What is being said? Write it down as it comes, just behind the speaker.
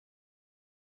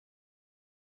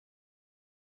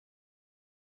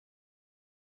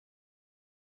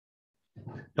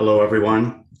Hello,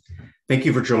 everyone. Thank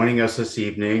you for joining us this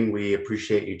evening. We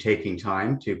appreciate you taking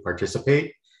time to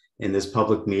participate in this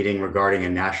public meeting regarding a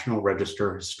National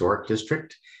Register Historic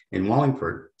District in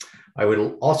Wallingford. I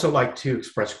would also like to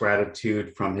express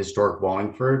gratitude from Historic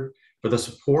Wallingford for the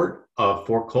support of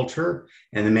For Culture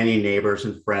and the many neighbors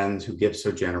and friends who give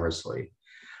so generously.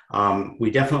 We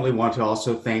definitely want to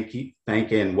also thank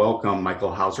and welcome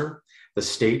Michael Hauser, the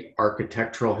state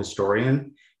architectural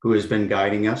historian who has been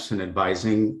guiding us and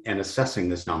advising and assessing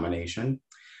this nomination.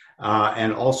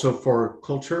 And also For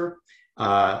Culture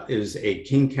is a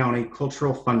King County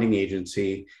cultural funding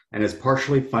agency and has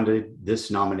partially funded this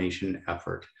nomination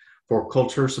effort. For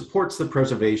Culture supports the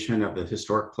preservation of the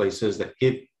historic places that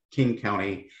give King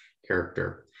County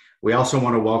character. We also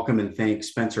want to welcome and thank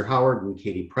Spencer Howard and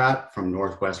Katie Pratt from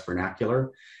Northwest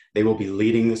Vernacular. They will be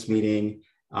leading this meeting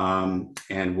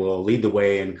and will lead the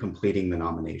way in completing the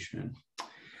nomination.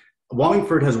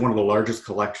 Wallingford has one of the largest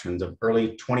collections of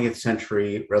early 20th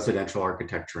century residential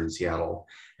architecture in Seattle,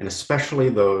 and especially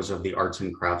those of the arts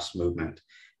and crafts movement,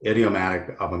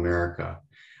 idiomatic of America.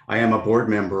 I am a board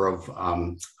member of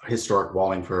Historic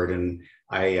Wallingford, and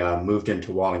I moved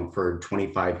into Wallingford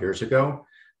 25 years ago,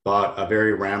 bought a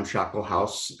very ramshackle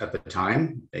house at the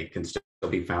time. It can still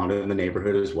be found in the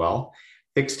neighborhood as well,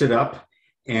 fixed it up,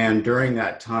 and during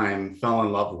that time fell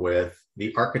in love with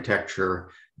the architecture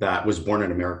that was born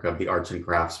in America of the arts and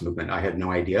crafts movement. I had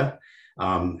no idea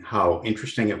how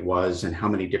interesting it was and how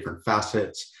many different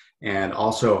facets, and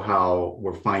also how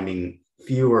we're finding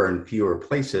fewer and fewer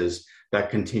places that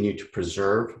continue to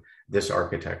preserve this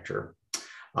architecture.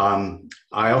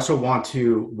 I also want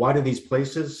to, why do these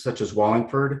places such as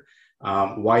Wallingford,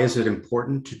 why is it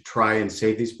important to try and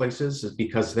save these places? Is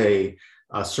because they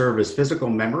serve as physical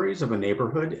memories of a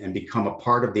neighborhood and become a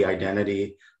part of the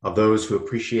identity of those who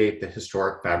appreciate the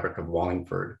historic fabric of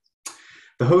Wallingford.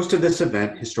 The host of this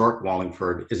event, Historic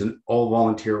Wallingford, is an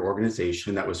all-volunteer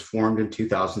organization that was formed in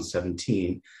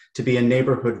 2017 to be a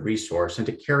neighborhood resource and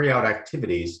to carry out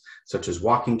activities such as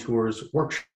walking tours,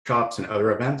 workshops, and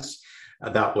other events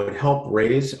that would help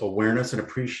raise awareness and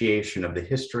appreciation of the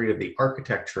history of the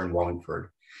architecture in Wallingford.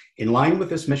 In line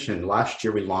with this mission, last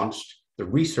year we launched the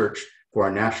research for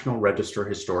our National Register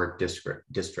Historic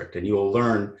District, and you will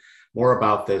learn more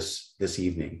about this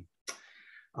evening.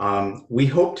 We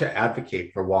hope to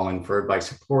advocate for Wallingford by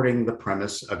supporting the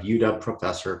premise of UW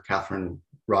professor Catherine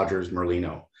Rogers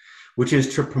Merlino, which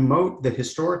is to promote the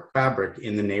historic fabric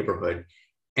in the neighborhood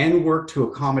and work to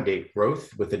accommodate growth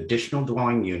with additional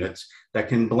dwelling units that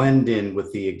can blend in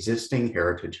with the existing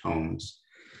heritage homes.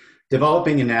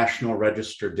 Developing a National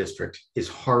Register district is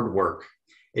hard work.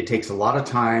 It takes a lot of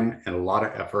time and a lot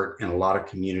of effort and a lot of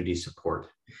community support.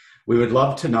 We would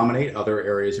love to nominate other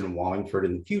areas in Wallingford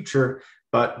in the future,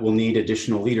 but we'll need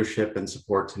additional leadership and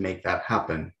support to make that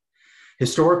happen.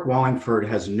 Historic Wallingford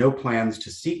has no plans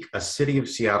to seek a City of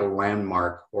Seattle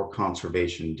landmark or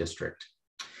conservation district.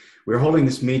 We're holding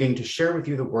this meeting to share with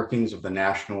you the workings of the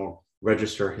National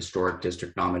Register Historic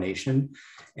District nomination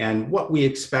and what we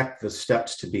expect the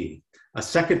steps to be. A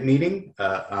second meeting,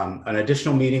 an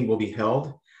additional meeting will be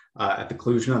held at the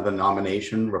conclusion of the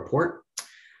nomination report.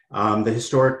 The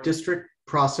historic district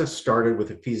process started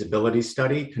with a feasibility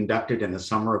study conducted in the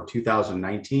summer of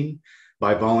 2019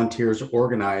 by volunteers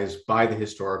organized by the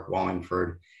Historic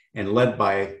Wallingford and led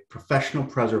by professional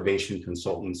preservation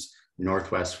consultants,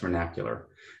 Northwest Vernacular.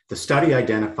 The study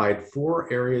identified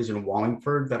 4 areas in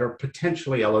Wallingford that are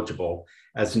potentially eligible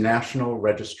as National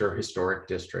Register Historic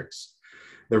Districts.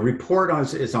 The report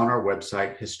is on our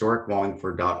website,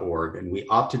 historicwallingford.org, and we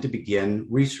opted to begin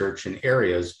research in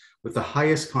areas with the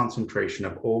highest concentration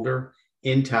of older,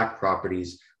 intact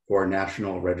properties for a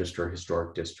National Register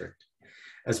Historic District.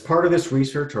 As part of this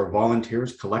research, our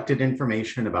volunteers collected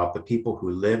information about the people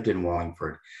who lived in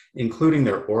Wallingford, including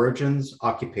their origins,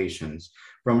 occupations,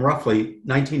 from roughly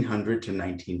 1900 to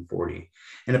 1940.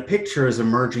 And a picture is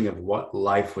emerging of what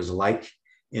life was like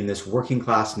in this working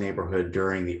class neighborhood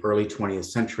during the early 20th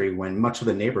century when much of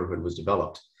the neighborhood was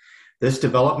developed. This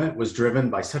development was driven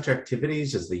by such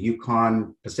activities as the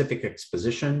Yukon Pacific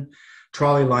Exposition,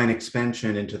 trolley line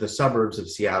expansion into the suburbs of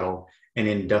Seattle, and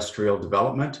industrial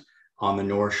development on the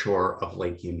North Shore of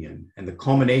Lake Union. And the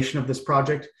culmination of this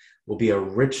project will be a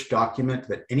rich document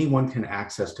that anyone can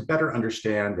access to better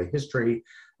understand the history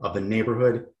of the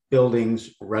neighborhood,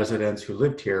 buildings, residents who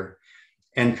lived here,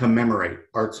 and commemorate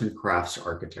arts and crafts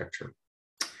architecture.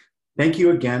 Thank you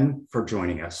again for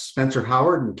joining us. Spencer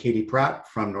Howard and Katie Pratt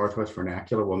from Northwest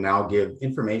Vernacular will now give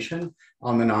information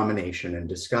on the nomination and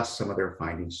discuss some of their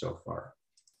findings so far.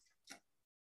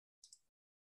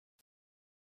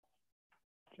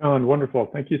 John, wonderful.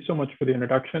 Thank you so much for the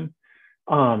introduction.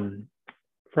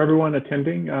 For everyone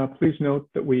attending, please note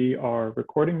that we are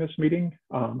recording this meeting.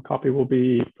 Copy will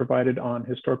be provided on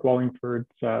Historic Wallingford's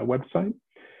website.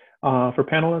 For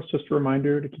panelists, just a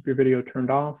reminder to keep your video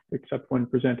turned off, except when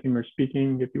presenting or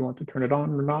speaking, if you want to turn it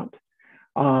on or not.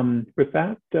 With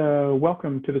that,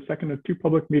 welcome to the second of two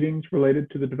public meetings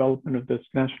related to the development of this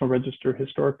National Register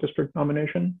Historic District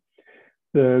nomination.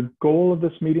 The goal of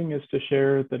this meeting is to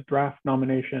share the draft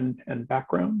nomination and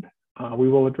background. We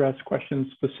will address questions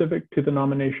specific to the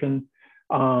nomination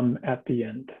at the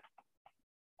end.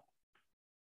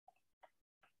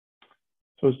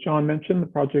 So as John mentioned, the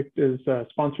project is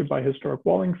sponsored by Historic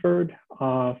Wallingford,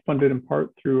 funded in part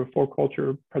through a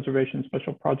Floriculture Preservation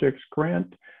Special Projects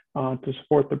grant to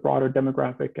support the broader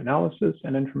demographic analysis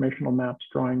and informational maps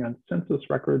drawing on census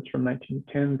records from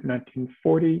 1910 to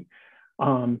 1940.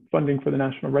 Funding for the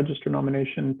National Register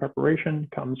nomination preparation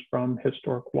comes from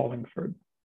Historic Wallingford.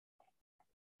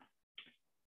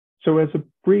 So as a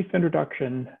brief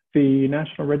introduction, the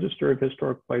National Register of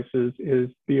Historic Places is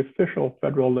the official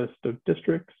federal list of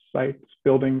districts, sites,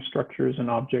 buildings, structures, and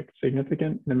objects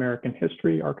significant in American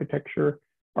history, architecture,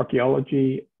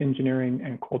 archaeology, engineering,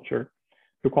 and culture.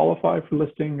 To qualify for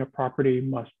listing, a property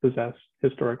must possess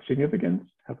historic significance,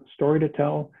 have a story to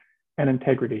tell, and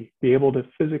integrity, be able to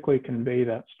physically convey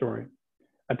that story.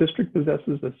 A district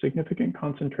possesses a significant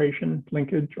concentration,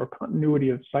 linkage, or continuity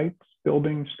of sites,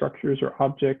 buildings, structures, or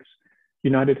objects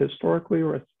united historically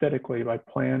or aesthetically by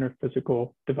plan or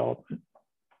physical development.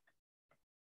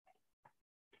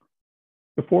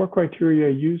 The four criteria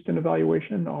used in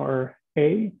evaluation are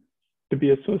A, to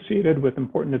be associated with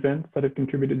important events that have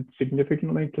contributed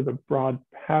significantly to the broad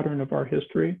pattern of our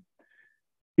history.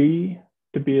 B,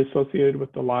 to be associated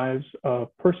with the lives of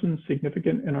persons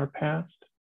significant in our past.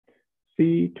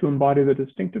 C, to embody the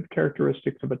distinctive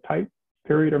characteristics of a type,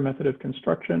 period, or method of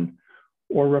construction,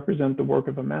 or represent the work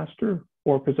of a master,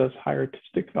 or possess high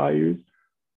artistic values,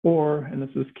 or, and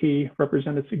this is key,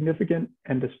 represent a significant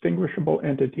and distinguishable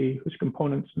entity whose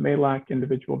components may lack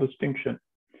individual distinction.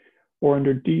 Or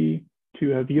under D, to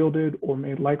have yielded or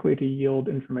made likely to yield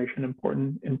information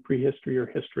important in prehistory or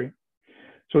history.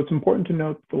 So it's important to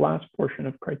note the last portion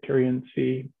of criterion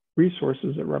C,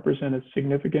 resources that represent a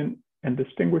significant and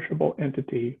distinguishable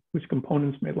entity whose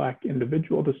components may lack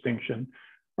individual distinction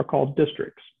are called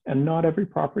districts, and not every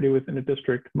property within a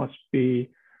district must be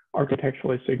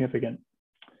architecturally significant.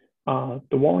 The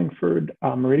Wallingford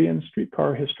Meridian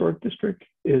Streetcar Historic District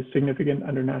is significant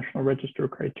under National Register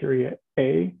criteria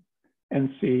A and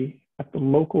C at the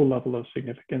local level of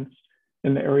significance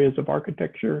in the areas of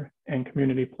architecture and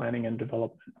community planning and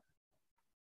development.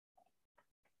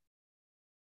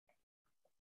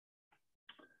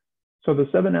 So the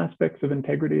 7 aspects of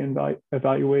integrity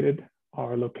evaluated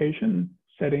are location,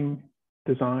 setting,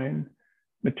 design,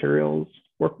 materials,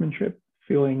 workmanship,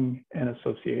 feeling, and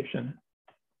association.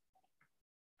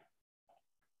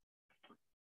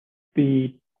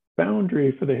 The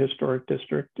boundary for the historic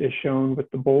district is shown with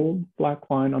the bold black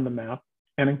line on the map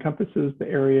and encompasses the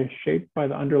area shaped by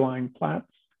the underlying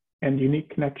plats and unique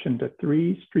connection to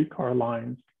 3 streetcar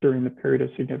lines during the period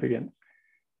of significance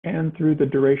and through the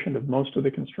duration of most of the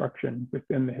construction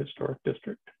within the historic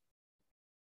district.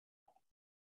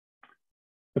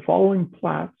 The following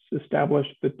plats establish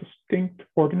the distinct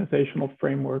organizational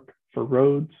framework for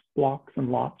roads, blocks, and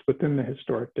lots within the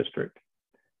historic district.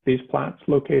 These plats,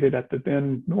 located at the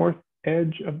then north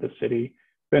edge of the city,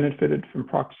 benefited from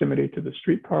proximity to the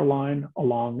streetcar line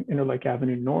along Interlake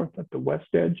Avenue North at the west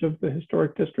edge of the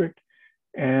historic district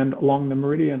and along the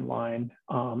Meridian line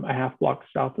a half block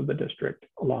south of the district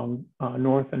along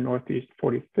North and Northeast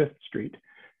 45th Street,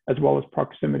 as well as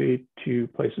proximity to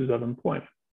places of employment.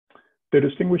 The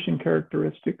distinguishing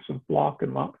characteristics of block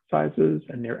and lot sizes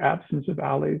and near absence of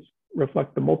alleys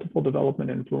reflect the multiple development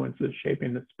influences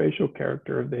shaping the spatial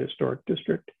character of the historic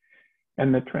district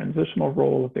and the transitional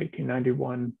role of the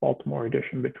 1891 Baltimore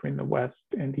addition between the west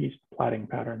and east platting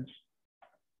patterns.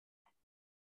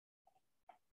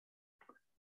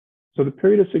 So the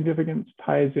period of significance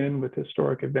ties in with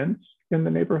historic events in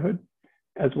the neighborhood,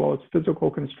 as well as physical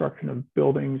construction of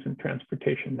buildings and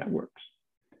transportation networks.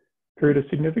 Period of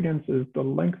significance is the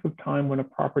length of time when a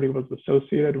property was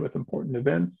associated with important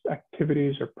events,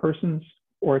 activities, or persons,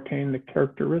 or attained the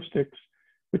characteristics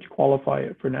which qualify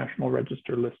it for National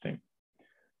Register listing.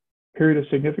 Period of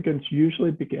significance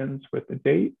usually begins with the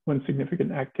date when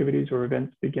significant activities or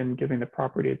events begin giving the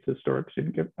property its historic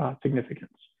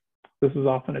significance. This is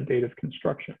often a date of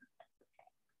construction.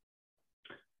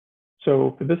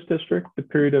 So for this district, the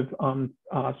period of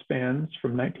spans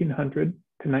from 1900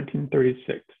 to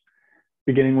 1936.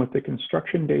 beginning with the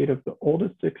construction date of the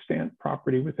oldest extant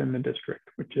property within the district,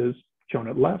 which is shown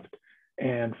at left,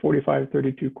 and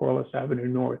 4532 Corliss Avenue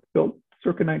North, built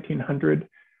circa 1900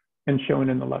 and shown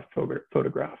in the left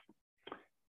photograph.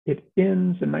 It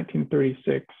ends in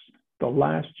 1936, the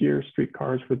last year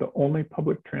streetcars were the only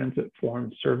public transit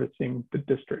form servicing the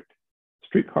district.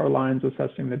 Streetcar lines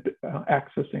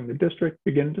accessing the district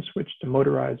begin to switch to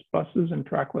motorized buses and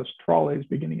trackless trolleys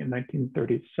beginning in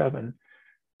 1937,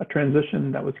 a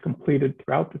transition that was completed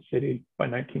throughout the city by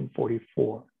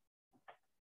 1944.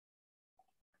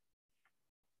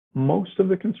 Most of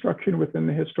the construction within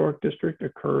the historic district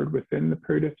occurred within the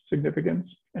period of significance,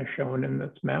 as shown in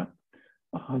this map.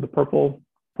 The purple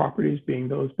properties being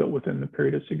those built within the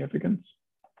period of significance.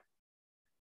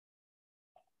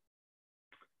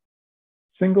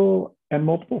 Single and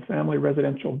multiple family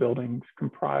residential buildings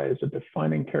comprise a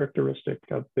defining characteristic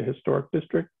of the historic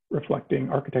district, reflecting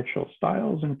architectural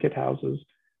styles and kit houses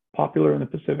popular in the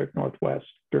Pacific Northwest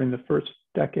during the first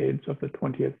decades of the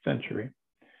 20th century.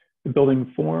 The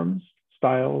building forms,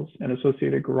 styles, and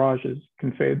associated garages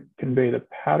convey the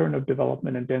pattern of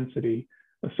development and density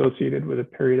associated with a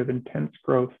period of intense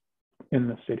growth in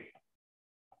the city.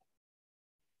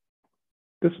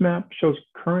 This map shows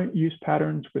current use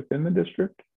patterns within the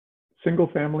district.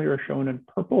 Single family are shown in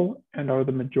purple and are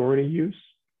the majority use.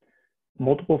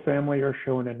 Multiple family are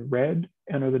shown in red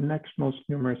and are the next most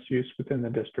numerous use within the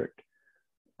district.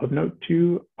 Of note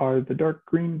too are the dark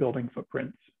green building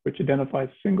footprints, which identify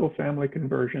single family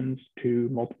conversions to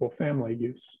multiple family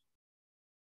use.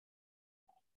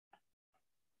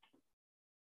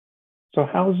 So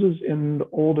houses in the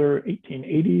older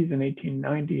 1880s and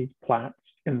 1890s plats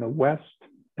in the west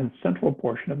and central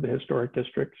portion of the historic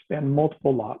district span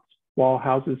multiple lots, while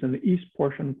houses in the east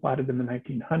portion platted in the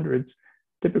 1900s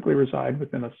typically reside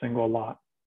within a single lot.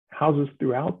 Houses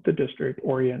throughout the district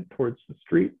orient towards the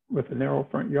street with a narrow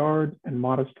front yard and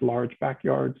modest large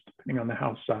backyards depending on the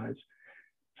house size.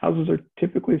 Houses are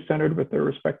typically centered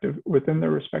within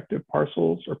their respective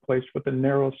parcels or placed with a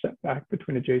narrow setback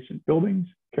between adjacent buildings,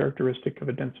 characteristic of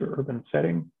a denser urban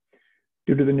setting.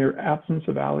 Due to the near absence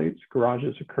of alleys,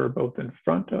 garages occur both in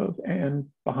front of and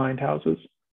behind houses.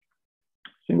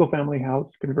 Single-family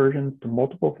house conversions to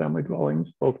multiple family dwellings,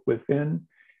 both within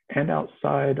and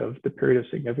outside of the period of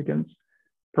significance,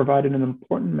 provided an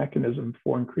important mechanism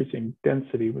for increasing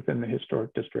density within the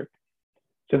historic district.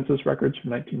 Census records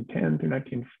from 1910 through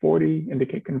 1940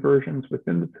 indicate conversions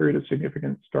within the period of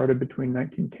significance started between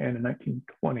 1910 and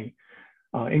 1920,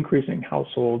 increasing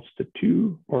households to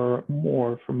 2 or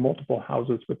more from multiple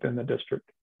houses within the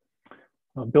district.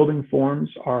 Building forms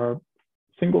are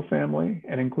single family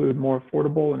and include more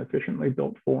affordable and efficiently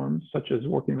built forms such as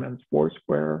workingmen's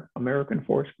foursquare, American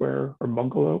foursquare, or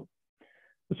bungalow.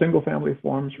 The single family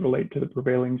forms relate to the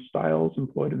prevailing styles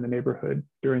employed in the neighborhood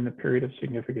during the period of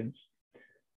significance,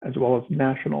 as well as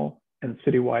national and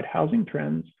citywide housing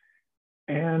trends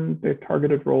and the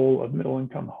targeted role of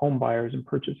middle-income homebuyers in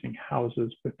purchasing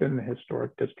houses within the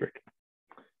historic district.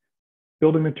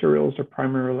 Building materials are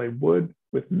primarily wood,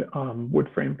 with wood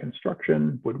frame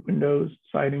construction, wood windows,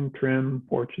 siding, trim,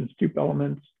 porch and stoop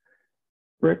elements.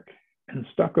 Brick and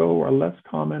stucco are less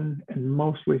common and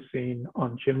mostly seen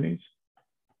on chimneys.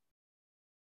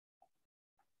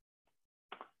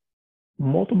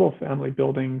 Multiple family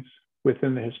buildings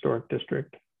within the historic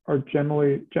district are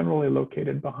generally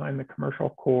located behind the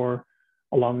commercial core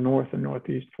along North and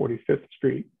Northeast 45th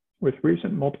Street, with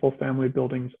recent multiple family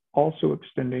buildings also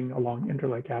extending along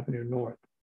Interlake Avenue North.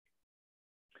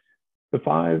 The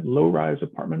 5 low-rise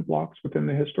apartment blocks within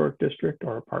the historic district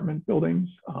are apartment buildings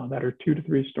that are 2 to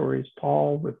 3 stories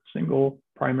tall with single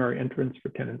primary entrance for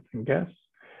tenants and guests.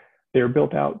 They are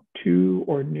built out to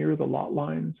or near the lot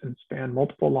lines and span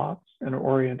multiple lots and are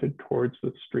oriented towards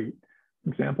the street.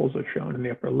 Examples are shown in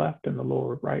the upper left and the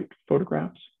lower right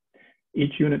photographs.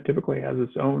 Each unit typically has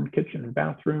its own kitchen and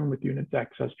bathroom with units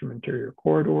accessed from interior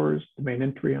corridors. The main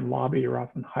entry and lobby are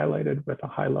often highlighted with a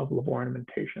high level of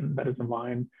ornamentation that is in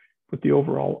line with the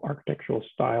overall architectural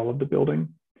style of the building.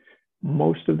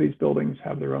 Most of these buildings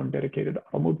have their own dedicated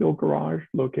automobile garage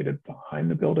located behind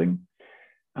the building.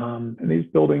 And these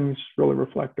buildings really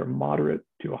reflect a moderate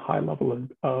to a high level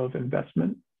of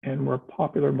investment and were a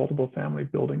popular multiple family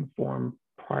building form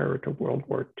prior to World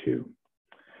War II.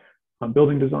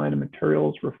 Building design and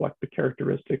materials reflect the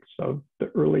characteristics of the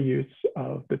early use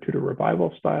of the Tudor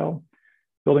Revival style.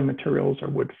 Building materials are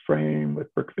wood frame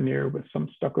with brick veneer with some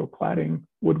stucco cladding,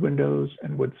 wood windows,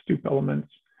 and wood stoop elements.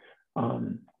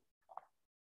 The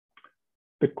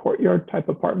courtyard type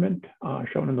apartment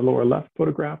shown in the lower left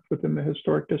photograph within the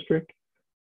historic district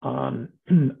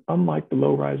Unlike the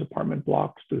low-rise apartment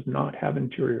blocks, does not have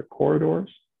interior corridors.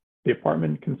 The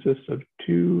apartment consists of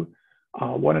two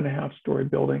 1.5-story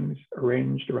buildings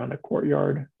arranged around a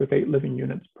courtyard with 8 living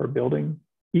units per building,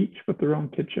 each with their own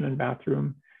kitchen and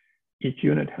bathroom. Each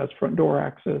unit has front door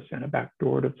access and a back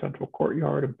door to the central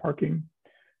courtyard and parking.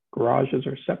 Garages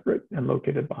are separate and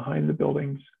located behind the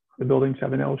buildings. The buildings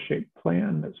have an L-shaped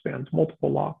plan that spans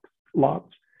multiple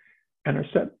lots and are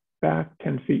set back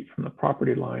 10 feet from the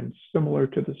property lines, similar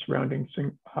to the surrounding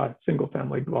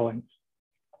single-family dwellings.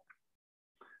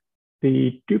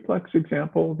 The duplex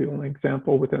example, the only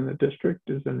example within the district,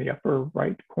 is in the upper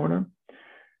right corner.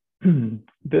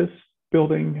 This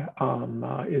building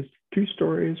is 2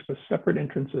 stories with separate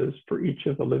entrances for each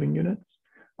of the living units.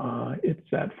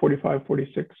 It's at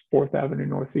 4546 4th Avenue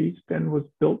Northeast and was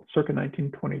built circa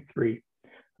 1923.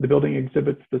 The building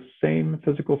exhibits the same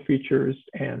physical features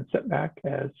and setback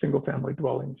as single-family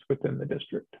dwellings within the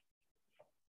district.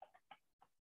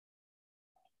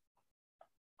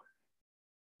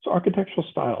 So architectural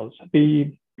styles.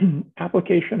 The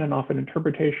application and often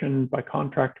interpretation by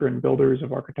contractor and builders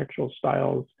of architectural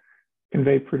styles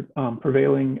convey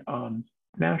prevailing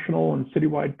national and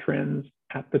citywide trends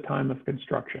at the time of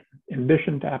construction, in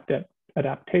addition to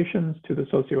adaptations to the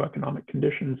socioeconomic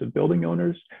conditions of building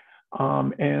owners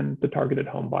and the targeted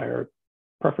home buyer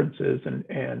preferences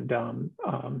and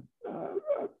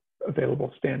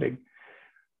available standing.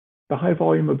 The high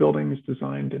volume of buildings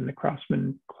designed in the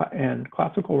Craftsman and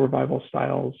Classical Revival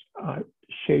styles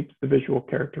shapes the visual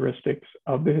characteristics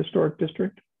of the historic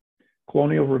district.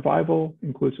 Colonial Revival,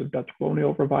 inclusive Dutch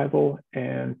Colonial Revival,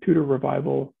 and Tudor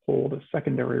Revival hold a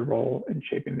secondary role in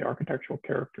shaping the architectural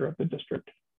character of the district.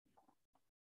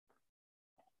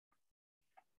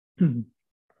 The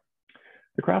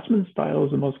Craftsman style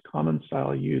is the most common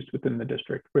style used within the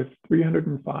district, with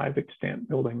 305 extant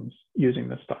buildings using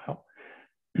the style.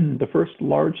 The first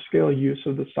large-scale use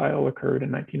of the style occurred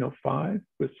in 1905,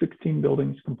 with 16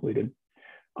 buildings completed.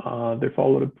 There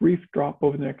followed a brief drop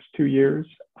over the next 2 years,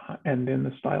 and then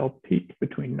the style peaked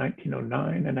between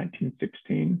 1909 and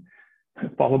 1916,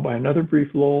 followed by another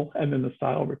brief lull, and then the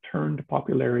style returned to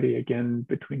popularity again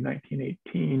between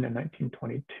 1918 and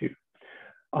 1922.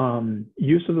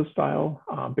 Use of the style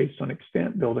based on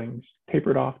extant buildings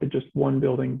tapered off to just 1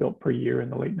 building built per year in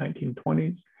the late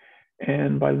 1920s,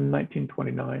 and by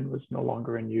 1929 was no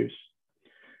longer in use.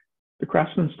 The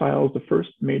Craftsman style is the first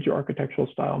major architectural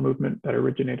style movement that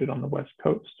originated on the West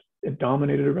Coast. It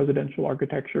dominated residential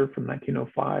architecture from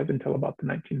 1905 until about the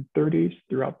 1930s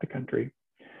throughout the country.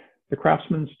 The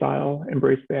Craftsman style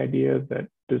embraced the idea that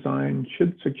design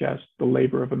should suggest the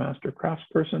labor of a master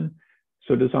craftsperson,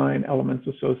 so design elements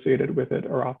associated with it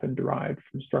are often derived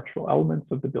from structural elements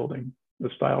of the building.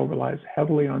 The style relies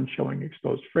heavily on showing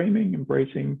exposed framing,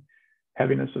 embracing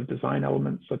heaviness of design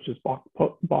elements such as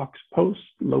box posts,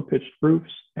 low-pitched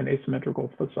roofs, and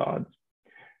asymmetrical facades.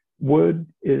 Wood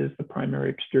is the primary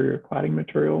exterior cladding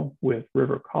material, with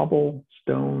river cobble,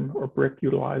 stone, or brick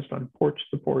utilized on porch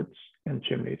supports and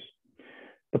chimneys.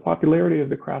 The popularity of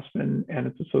the Craftsman and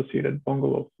its associated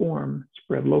bungalow form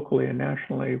spread locally and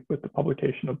nationally with the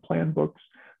publication of plan books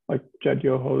like Judd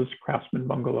Yoho's Craftsman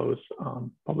Bungalows,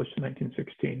 published in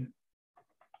 1916.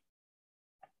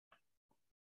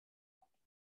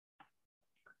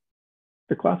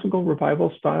 The Classical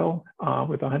Revival style,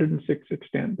 with 106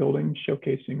 extant buildings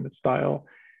showcasing the style,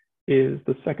 is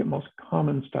the second most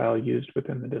common style used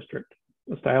within the district.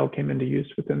 The style came into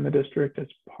use within the district as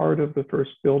part of the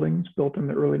first buildings built in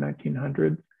the early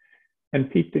 1900s and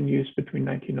peaked in use between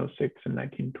 1906 and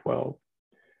 1912.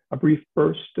 A brief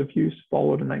burst of use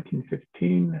followed in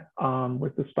 1915,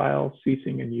 with the style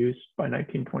ceasing in use by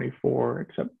 1924,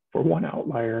 except for one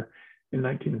outlier in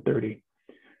 1930.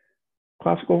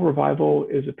 Classical Revival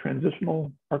is a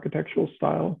transitional architectural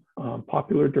style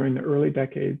popular during the early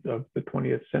decades of the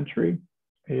 20th century.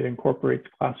 It incorporates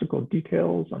classical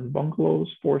details on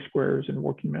bungalows, foursquares, and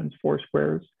working men's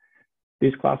foursquares.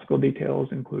 These classical details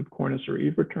include cornice or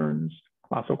eave returns,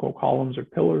 classical columns or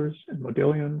pillars, and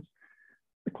modillions.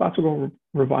 The Classical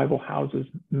Revival houses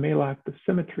may lack the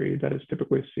symmetry that is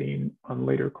typically seen on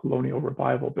later Colonial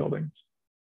Revival buildings.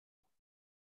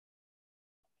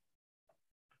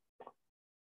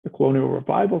 The Colonial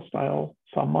Revival style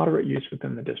saw moderate use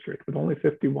within the district, with only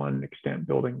 51 extant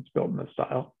buildings built in the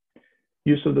style.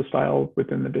 Use of the style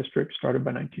within the district started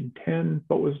by 1910,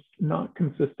 but was not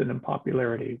consistent in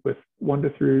popularity, with one to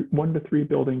three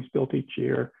buildings built each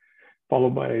year,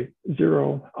 followed by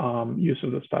zero use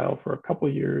of the style for a couple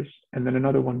of years, and then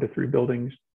another 1 to 3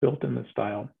 buildings built in the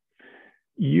style.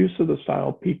 Use of the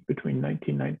style peaked between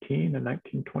 1919 and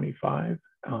 1925,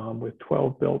 with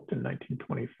 12 built in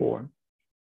 1924.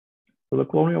 So the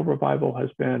colonial revival has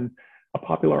been a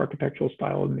popular architectural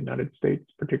style in the United States,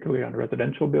 particularly on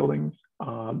residential buildings.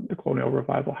 The colonial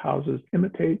revival houses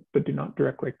imitate, but do not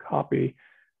directly copy,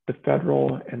 the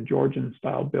Federal and Georgian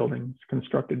style buildings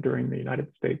constructed during the United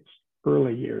States'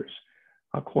 early years.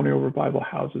 Colonial revival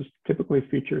houses typically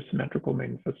feature symmetrical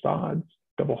main facades,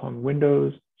 double hung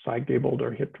windows, side gabled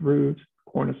or hipped roofs,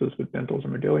 cornices with dentils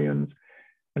and modillions,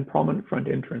 and prominent front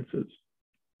entrances.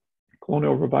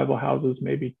 Colonial revival houses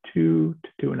may be 2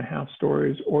 to 2.5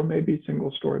 stories or maybe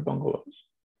single-story bungalows.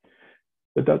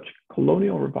 The Dutch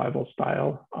colonial revival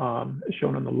style, as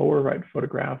shown on the lower right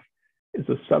photograph, is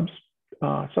a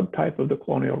subtype of the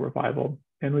colonial revival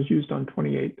and was used on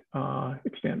 28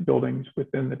 extant buildings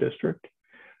within the district.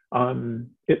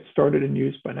 It started in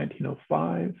use by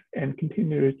 1905 and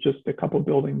continued as just a couple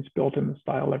buildings built in the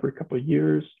style every couple of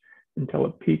years until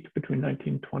it peaked between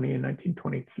 1920 and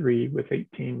 1923 with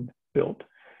 18 built.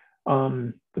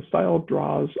 The style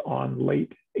draws on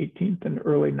late 18th and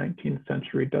early 19th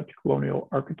century Dutch colonial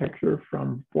architecture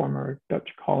from former Dutch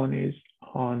colonies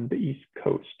on the East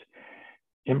Coast.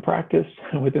 In practice,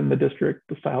 within the district,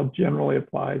 the style generally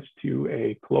applies to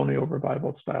a colonial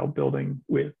revival style building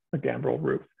with a gambrel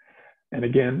roof. And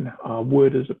again,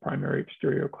 wood is a primary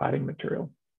exterior cladding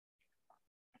material.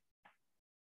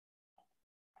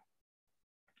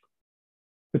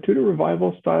 The Tudor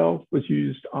revival style was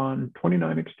used on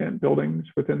 29 extant buildings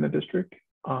within the district.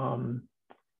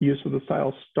 Use of the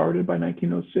style started by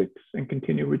 1906 and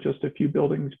continued with just a few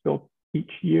buildings built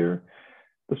each year.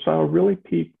 The style really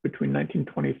peaked between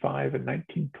 1925 and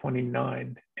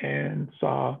 1929 and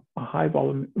saw a high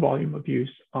volume of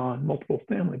use on multiple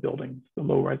family buildings, the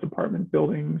low-rise apartment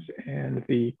buildings and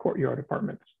the courtyard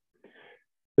apartments.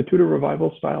 The Tudor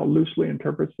revival style loosely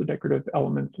interprets the decorative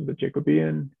elements of the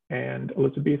Jacobean and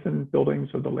Elizabethan buildings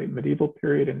of the late medieval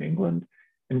period in England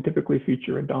and typically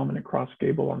feature a dominant cross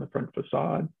gable on the front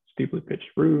facade, steeply pitched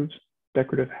roofs,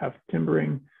 decorative half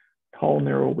timbering, tall,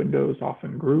 narrow windows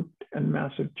often grouped, and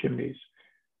massive chimneys.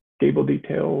 Gable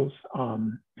details,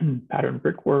 patterned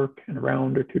brickwork, and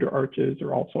round or Tudor arches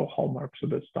are also hallmarks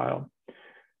of this style.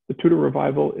 The Tudor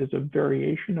revival is a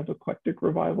variation of eclectic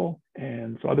revival,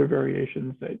 and so other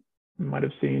variations that you might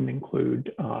have seen include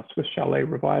Swiss Chalet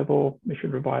revival,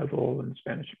 Mission revival, and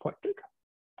Spanish eclectic.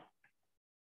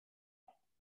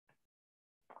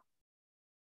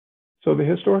 So the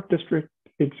historic district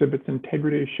exhibits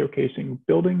integrity, showcasing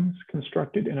buildings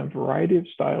constructed in a variety of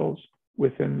styles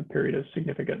within the period of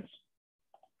significance.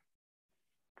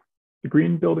 The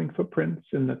green building footprints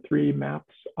in the 3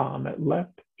 maps at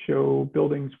left show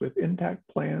buildings with intact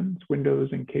plans, windows,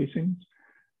 and casings.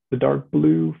 The dark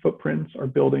blue footprints are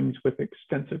buildings with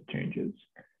extensive changes.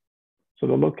 So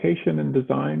the location and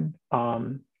design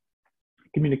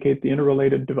communicate the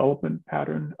interrelated development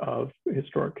pattern of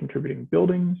historic contributing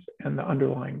buildings and the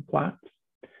underlying plats.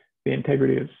 The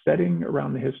integrity of setting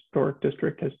around the historic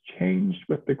district has changed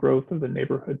with the growth of the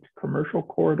neighborhood's commercial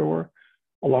corridor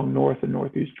along North and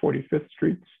Northeast 45th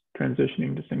Streets,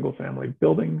 transitioning to single-family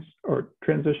buildings or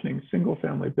transitioning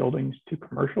single-family buildings to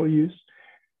commercial use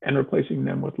and replacing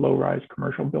them with low-rise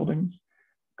commercial buildings.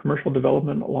 Commercial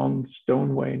development along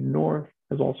Stoneway North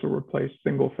has also replaced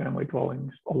single-family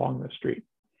dwellings along the street.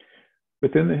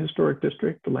 Within the historic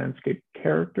district, the landscape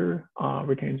character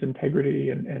retains integrity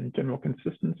and general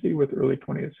consistency with early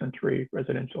 20th century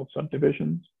residential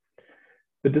subdivisions.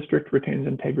 The district retains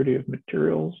integrity of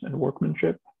materials and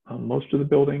workmanship. Most of the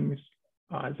buildings,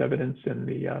 as evidenced in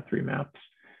the 3 maps,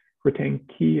 retain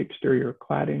key exterior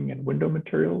cladding and window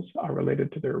materials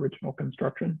related to their original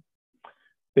construction.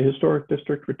 The historic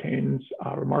district retains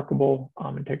remarkable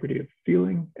integrity of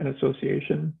feeling and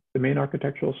association. The main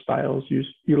architectural styles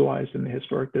utilized in the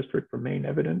historic district remain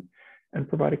evident and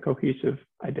provide a cohesive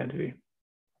identity.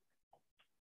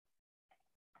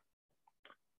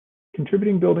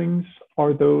 Contributing buildings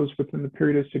are those within the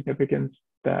period of significance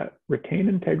that retain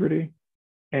integrity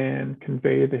and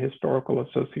convey the historical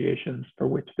associations for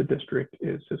which the district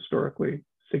is historically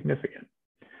significant.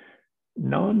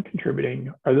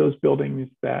 Non-contributing are those buildings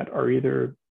that are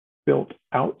either built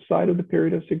outside of the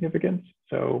period of significance,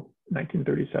 so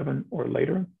 1937 or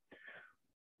later,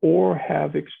 or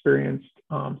have experienced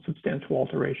substantial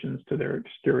alterations to their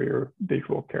exterior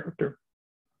visual character.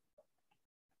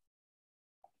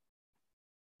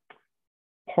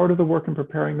 Part of the work in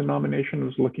preparing the nomination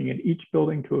was looking at each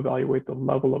building to evaluate the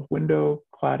level of window,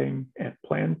 cladding, and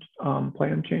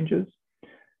plan changes.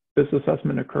 This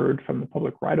assessment occurred from the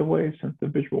public right-of-way, since the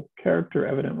visual character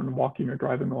evident when walking or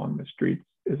driving along the streets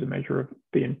is a measure of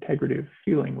the integrity of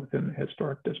feeling within the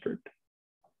historic district.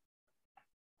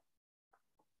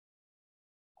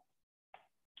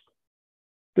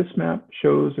 This map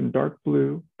shows in dark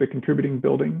blue the contributing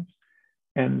buildings,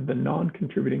 and the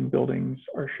non-contributing buildings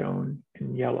are shown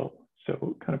in yellow. So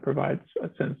it kind of provides a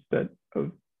sense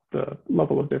of the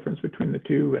level of difference between the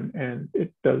two, and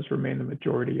it does remain the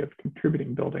majority of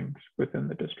contributing buildings within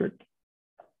the district.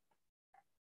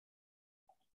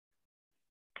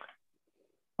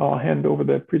 I'll hand over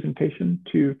the presentation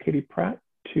to Katie Pratt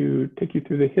to take you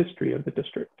through the history of the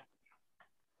district.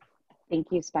 Thank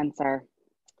you, Spencer.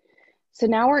 So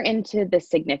now we're into the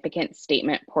significant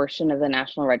statement portion of the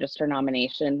National Register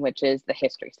nomination, which is the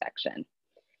history section.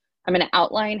 I'm going to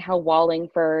outline how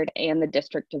Wallingford and the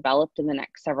district developed in the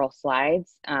next several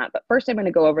slides. But first, I'm going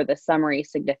to go over the summary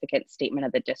significant statement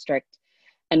of the district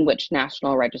and which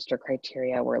National Register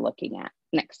criteria we're looking at.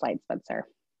 Next slide, Spencer.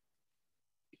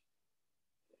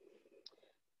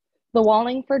 The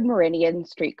Wallingford Meridian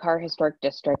Streetcar Historic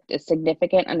District is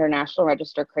significant under National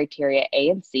Register criteria A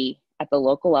and C at the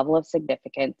local level of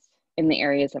significance in the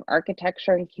areas of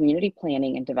architecture and community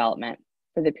planning and development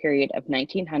for the period of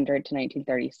 1900 to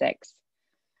 1936.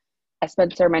 As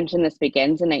Spencer mentioned, this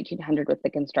begins in 1900 with the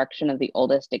construction of the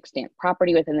oldest extant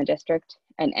property within the district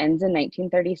and ends in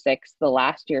 1936, the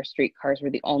last year streetcars were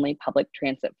the only public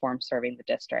transit form serving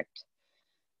the district.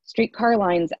 Streetcar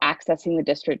lines accessing the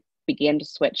district began to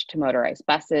switch to motorized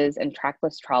buses and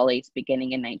trackless trolleys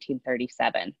beginning in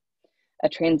 1937, a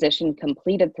transition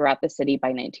completed throughout the city by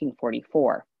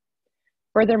 1944.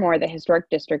 Furthermore, the historic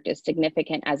district is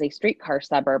significant as a streetcar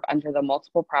suburb under the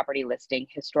multiple property listing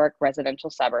Historic Residential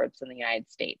Suburbs in the United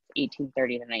States,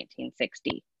 1830 to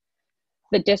 1960.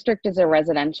 The district is a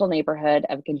residential neighborhood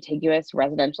of contiguous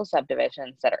residential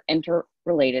subdivisions that are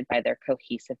interrelated by their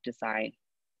cohesive design.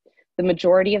 The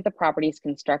majority of the properties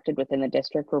constructed within the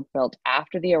district were built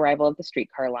after the arrival of the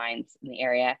streetcar lines in the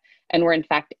area and were in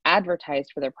fact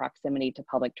advertised for their proximity to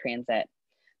public transit.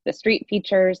 The street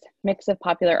features mix of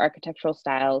popular architectural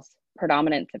styles,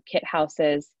 predominance of kit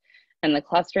houses, and the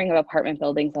clustering of apartment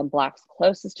buildings on blocks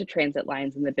closest to transit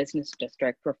lines in the business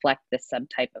district reflect this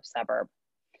subtype of suburb.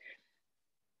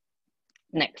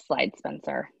 Next slide,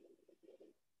 Spencer.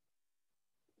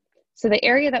 So the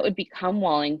area that would become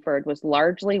Wallingford was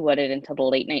largely wooded until the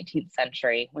late 19th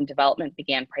century, when development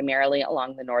began primarily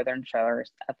along the northern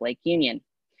shores of Lake Union.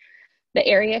 The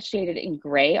area shaded in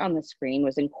gray on the screen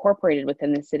was incorporated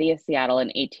within the city of Seattle in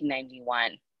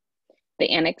 1891.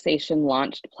 The annexation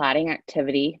launched platting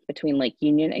activity between Lake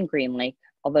Union and Green Lake,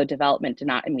 although development did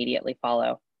not immediately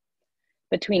follow.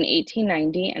 Between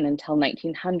 1890 and until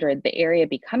 1900, the area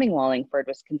becoming Wallingford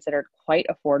was considered quite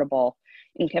affordable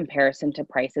in comparison to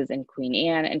prices in Queen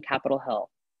Anne and Capitol Hill.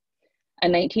 A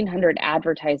 1900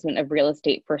 advertisement of real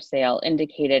estate for sale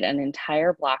indicated an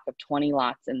entire block of 20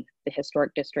 lots in the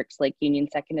Historic District's Lake Union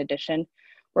Second Edition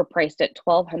were priced at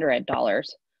 $1,200,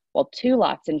 while 2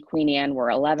 lots in Queen Anne were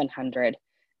 $1,100,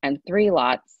 and 3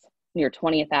 lots near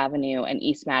 20th Avenue and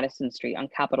East Madison Street on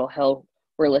Capitol Hill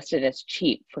were listed as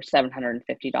cheap for $750.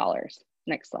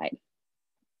 Next slide.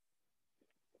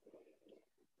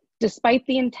 Despite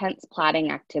the intense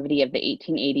platting activity of the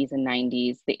 1880s and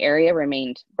 90s, the area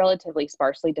remained relatively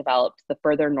sparsely developed the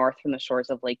further north from the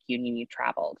shores of Lake Union you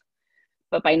traveled.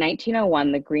 But by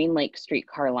 1901, the Green Lake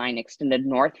streetcar line extended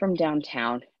north from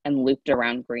downtown and looped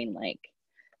around Green Lake.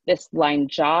 This line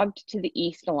jogged to the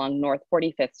east along North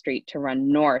 45th Street to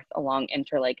run north along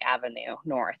Interlake Avenue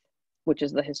North, which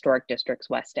is the Historic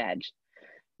District's west edge.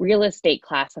 Real estate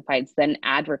classifieds then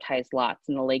advertised lots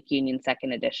in the Lake Union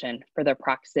Second Edition for their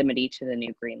proximity to the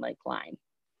new Green Lake line.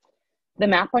 The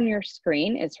map on your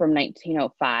screen is from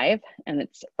 1905, and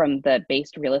it's from the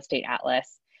Based Real Estate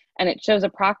Atlas, and it shows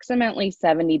approximately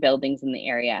 70 buildings in the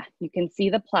area. You can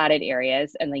see the platted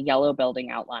areas and the yellow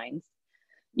building outlines.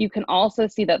 You can also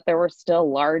see that there were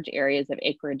still large areas of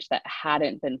acreage that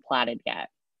hadn't been platted yet.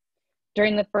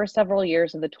 During the first several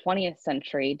years of the 20th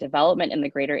century, development in the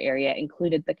greater area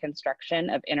included the construction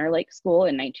of Interlake School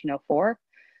in 1904,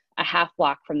 a half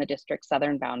block from the district's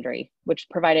southern boundary, which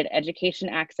provided education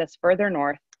access further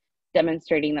north,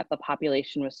 demonstrating that the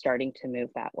population was starting to move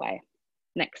that way.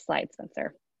 Next slide,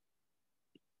 Spencer.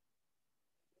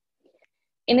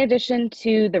 In addition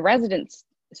to the residences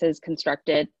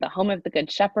constructed, the Home of the Good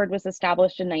Shepherd was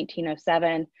established in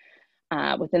 1907.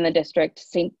 Within the district,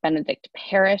 St. Benedict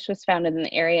Parish was founded in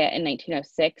the area in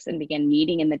 1906 and began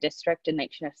meeting in the district in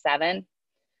 1907.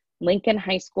 Lincoln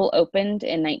High School opened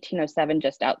in 1907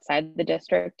 just outside the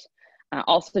district,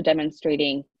 also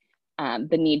demonstrating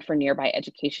the need for nearby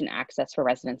education access for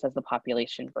residents as the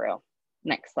population grew.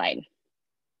 Next slide.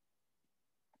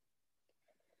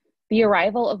 The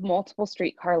arrival of multiple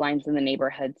streetcar lines in the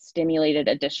neighborhood stimulated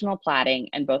additional platting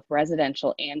and both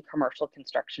residential and commercial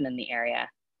construction in the area.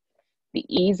 The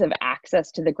ease of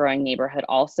access to the growing neighborhood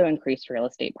also increased real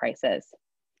estate prices.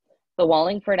 The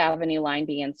Wallingford Avenue line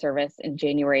began service in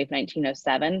January of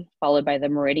 1907, followed by the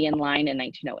Meridian line in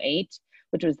 1908,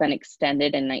 which was then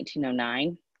extended in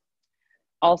 1909.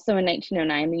 Also in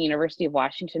 1909, the University of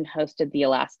Washington hosted the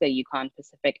Alaska Yukon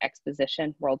Pacific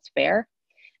Exposition World's Fair,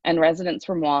 and residents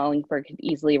from Wallingford could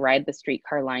easily ride the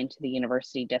streetcar line to the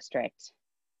University District.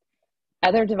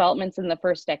 Other developments in the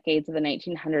first decades of the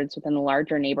 1900s within the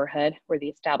larger neighborhood were the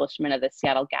establishment of the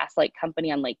Seattle Gaslight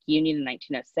Company on Lake Union in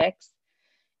 1906,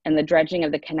 and the dredging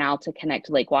of the canal to connect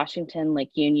Lake Washington,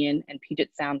 Lake Union, and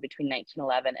Puget Sound between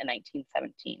 1911 and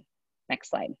 1917.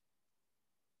 Next slide.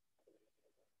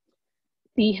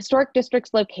 The historic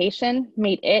district's location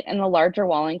made it and the larger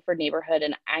Wallingford neighborhood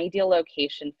an ideal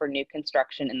location for new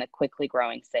construction in the quickly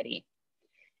growing city.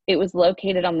 It was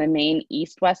located on the main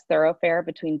east-west thoroughfare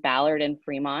between Ballard and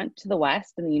Fremont to the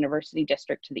west and the University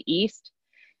District to the east,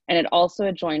 and it also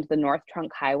adjoined the North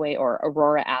Trunk Highway or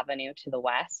Aurora Avenue to the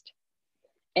west.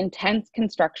 Intense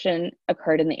construction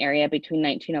occurred in the area between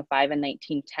 1905 and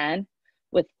 1910,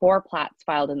 with 4 plats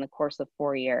filed in the course of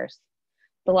 4 years.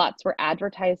 The lots were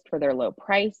advertised for their low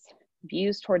price,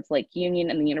 views towards Lake Union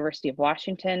and the University of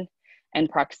Washington, and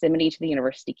proximity to the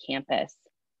university campus.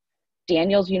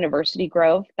 Daniels University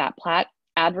Grove, that plat,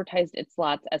 advertised its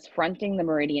lots as fronting the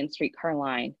Meridian streetcar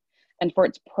line and for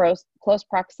its close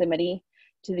proximity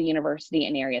to the university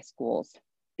and area schools.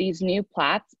 These new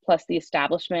plats, plus the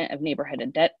establishment of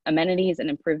neighborhood amenities and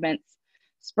improvements,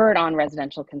 spurred on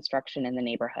residential construction in the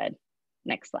neighborhood.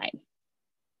 Next slide.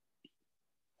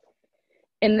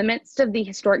 In the midst of the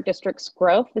historic district's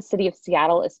growth, the city of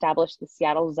Seattle established the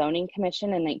Seattle Zoning Commission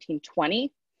in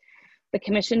 1920. The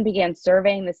commission began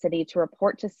surveying the city to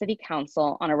report to city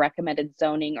council on a recommended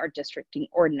zoning or districting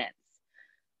ordinance.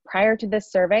 Prior to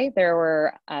this survey, there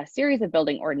were a series of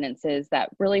building ordinances that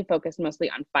really focused mostly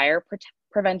on fire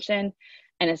prevention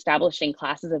and establishing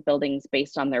classes of buildings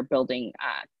based on their building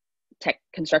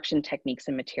construction techniques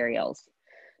and materials.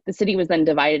 The city was then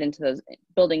divided into those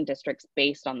building districts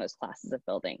based on those classes of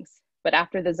buildings. But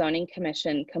after the Zoning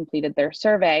Commission completed their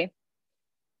survey,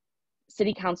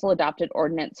 City Council adopted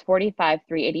Ordinance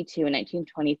 45-382 in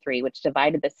 1923, which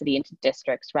divided the city into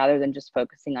districts rather than just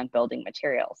focusing on building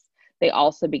materials. They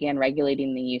also began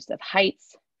regulating the use of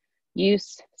heights,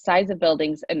 use, size of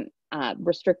buildings, and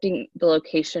restricting the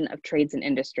location of trades and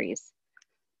industries.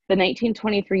 The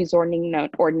 1923 zoning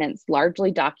note ordinance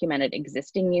largely documented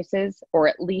existing uses, or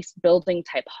at least building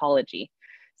typology,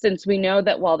 since we know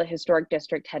that while the historic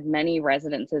district had many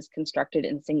residences constructed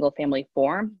in single-family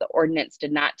form, the ordinance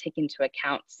did not take into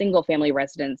account single-family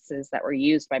residences that were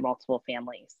used by multiple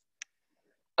families.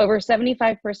 Over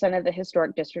 75% of the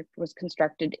historic district was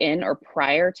constructed in or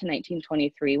prior to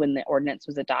 1923 when the ordinance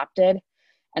was adopted,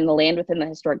 and the land within the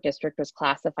historic district was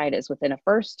classified as within a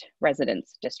first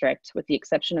residence district, with the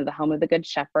exception of the home of the Good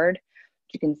Shepherd,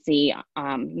 which you can see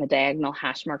the diagonal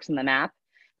hash marks on the map,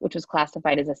 which was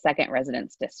classified as a second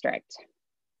residence district.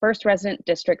 First resident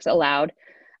districts allowed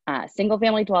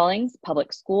single-family dwellings,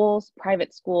 public schools,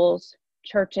 private schools,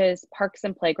 churches, parks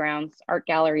and playgrounds, art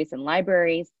galleries and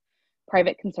libraries,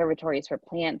 private conservatories for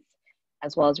plants,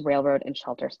 as well as railroad and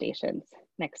shelter stations.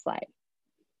 Next slide.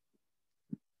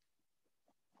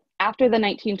 After the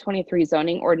 1923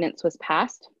 zoning ordinance was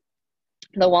passed,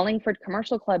 the Wallingford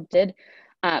Commercial Club did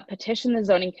petition the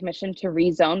Zoning Commission to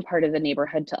rezone part of the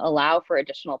neighborhood to allow for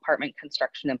additional apartment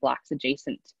construction in blocks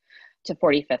adjacent to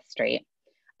 45th Street.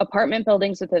 Apartment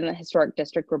buildings within the historic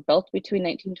district were built between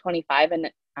 1925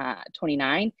 and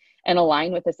 29 and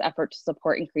align with this effort to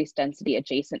support increased density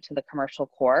adjacent to the commercial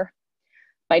core.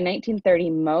 By 1930,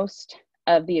 most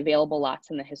of the available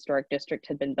lots in the historic district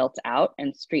had been built out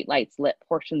and streetlights lit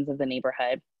portions of the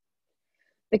neighborhood.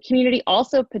 The community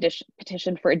also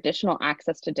petitioned for additional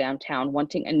access to downtown,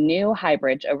 wanting a new high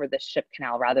bridge over the Ship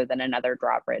Canal rather than another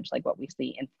drawbridge like what we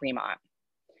see in Fremont.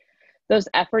 Those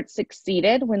efforts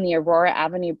succeeded when the Aurora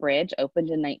Avenue Bridge opened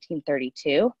in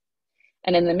 1932.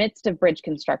 And in the midst of bridge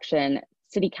construction,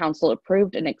 City Council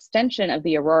approved an extension of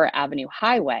the Aurora Avenue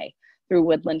Highway through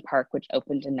Woodland Park, which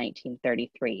opened in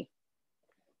 1933.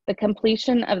 The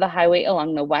completion of the highway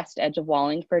along the west edge of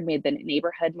Wallingford made the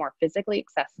neighborhood more physically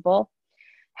accessible.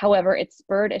 However, it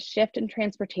spurred a shift in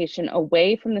transportation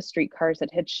away from the streetcars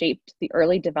that had shaped the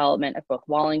early development of both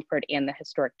Wallingford and the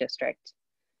historic district.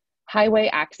 Highway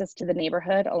access to the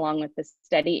neighborhood, along with the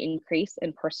steady increase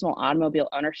in personal automobile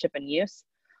ownership and use,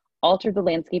 altered the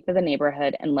landscape of the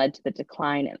neighborhood and led to the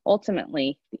decline and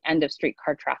ultimately the end of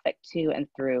streetcar traffic to and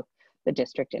through the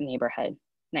district and neighborhood.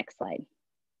 Next slide.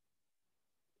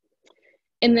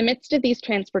 In the midst of these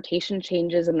transportation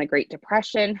changes in the Great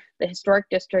Depression, the historic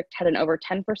district had an over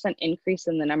 10% increase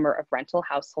in the number of rental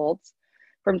households,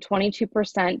 from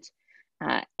 22%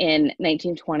 in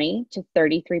 1920 to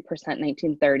 33% in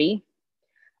 1930.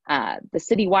 The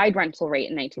citywide rental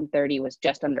rate in 1930 was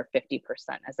just under 50%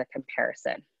 as a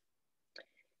comparison.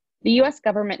 The US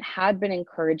government had been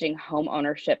encouraging home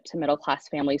ownership to middle-class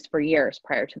families for years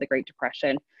prior to the Great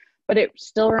Depression, but it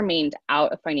still remained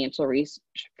out of financial reach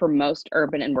for most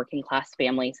urban and working-class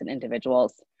families and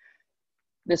individuals.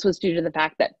 This was due to the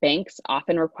fact that banks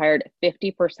often required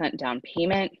 50% down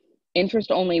payment,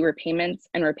 interest-only repayments,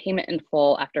 and repayment in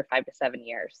full after 5 to 7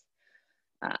 years.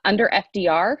 Under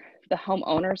FDR, the Home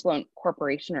Owners Loan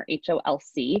Corporation, or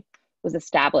HOLC, was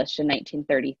established in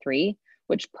 1933,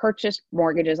 which purchased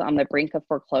mortgages on the brink of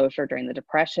foreclosure during the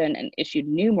Depression and issued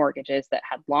new mortgages that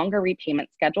had longer repayment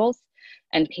schedules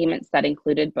and payments that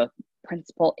included both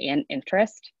principal and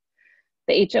interest.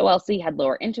 The HOLC had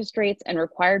lower interest rates and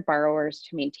required borrowers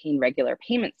to maintain regular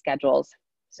payment schedules,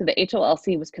 so the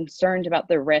HOLC was concerned about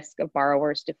the risk of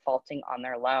borrowers defaulting on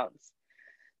their loans.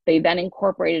 They then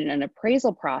incorporated an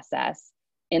appraisal process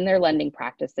in their lending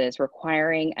practices,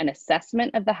 requiring an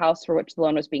assessment of the house for which the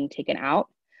loan was being taken out,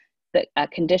 the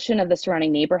condition of the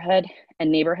surrounding neighborhood,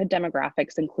 and neighborhood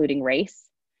demographics, including race.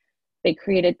 They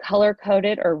created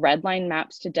color-coded or red line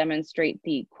maps to demonstrate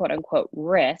the quote-unquote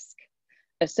risk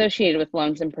associated with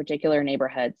loans in particular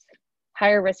neighborhoods.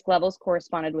 Higher risk levels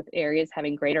corresponded with areas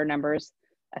having greater numbers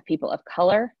of people of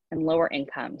color and lower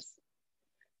incomes.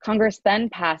 Congress then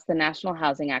passed the National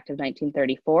Housing Act of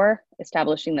 1934,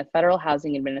 establishing the Federal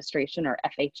Housing Administration, or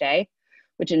FHA,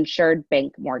 which insured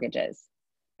bank mortgages.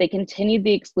 They continued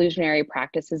the exclusionary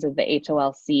practices of the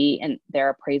HOLC and their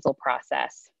appraisal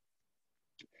process.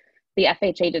 The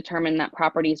FHA determined that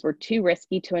properties were too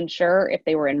risky to insure if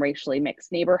they were in racially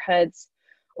mixed neighborhoods,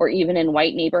 or even in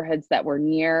white neighborhoods that were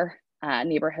near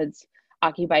neighborhoods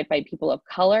occupied by people of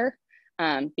color,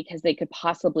 because they could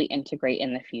possibly integrate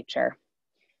in the future.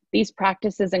 These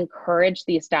practices encouraged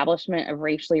the establishment of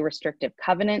racially restrictive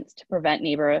covenants to prevent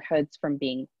neighborhoods from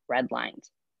being redlined.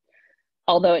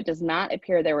 Although it does not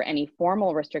appear there were any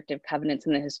formal restrictive covenants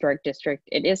in the historic district,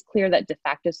 it is clear that de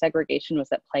facto segregation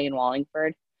was at play in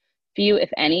Wallingford. Few, if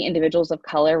any, individuals of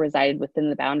color resided within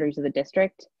the boundaries of the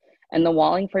district, and the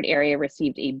Wallingford area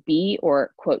received a B,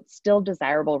 or quote, still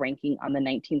desirable ranking on the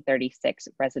 1936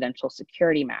 residential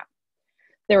security map.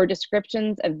 There were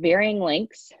descriptions of varying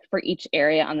lengths for each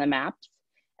area on the maps,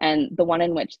 and the one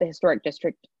in which the historic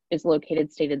district is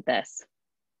located stated this: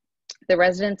 the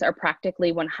residents are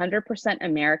practically 100%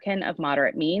 American of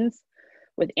moderate means,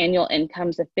 with annual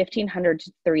incomes of $1,500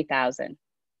 to $3,000.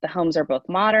 The homes are both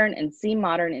modern and seem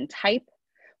modern in type,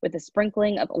 with a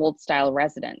sprinkling of old-style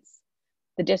residents.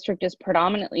 The district is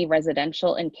predominantly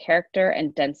residential in character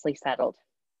and densely settled.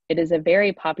 It is a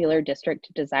very popular district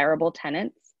to desirable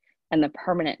tenants and the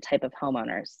permanent type of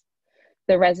homeowners.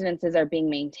 The residences are being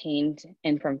maintained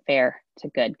in from fair to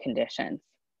good conditions.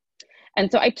 And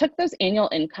so I took those annual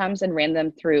incomes and ran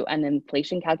them through an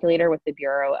inflation calculator with the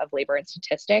Bureau of Labor and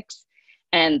Statistics.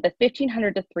 And the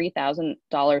 $1,500 to $3,000 in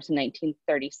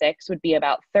 1936 would be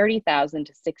about $30,000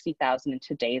 to $60,000 in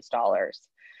today's dollars.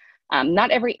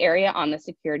 Not every area on the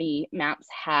security maps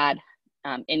had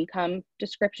income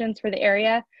descriptions for the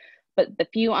area, but the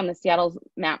few on the Seattle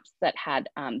maps that had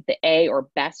the A or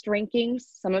best rankings,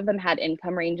 some of them had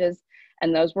income ranges,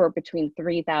 and those were between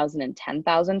 $3,000 and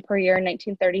 $10,000 per year in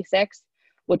 1936,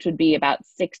 which would be about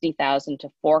 $60,000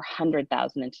 to $400,000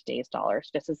 in today's dollars,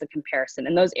 just as a comparison.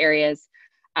 And those areas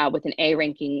with an A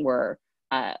ranking were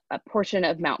a portion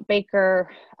of Mount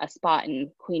Baker, a spot in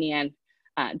Queen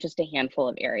Anne, just a handful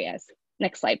of areas.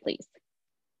 Next slide, please.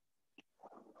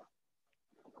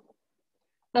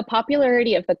 The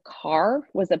popularity of the car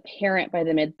was apparent by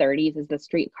the mid-30s as the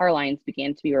streetcar lines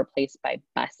began to be replaced by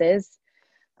buses.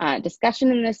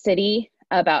 Discussion in the city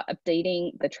about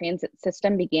updating the transit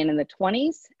system began in the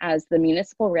 20s as the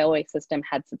municipal railway system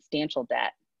had substantial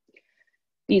debt.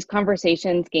 These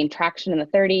conversations gained traction in the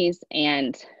 30s,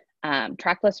 and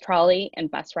trackless trolley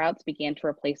and bus routes began to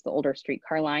replace the older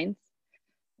streetcar lines.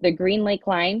 The Green Lake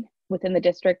line within the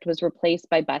district was replaced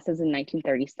by buses in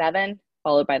 1937,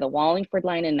 followed by the Wallingford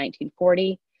line in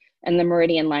 1940 and the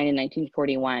Meridian line in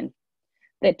 1941.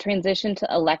 The transition to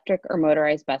electric or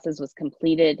motorized buses was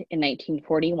completed in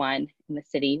 1941 in the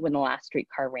city when the last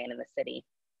streetcar ran in the city.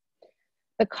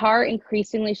 The car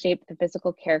increasingly shaped the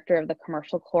physical character of the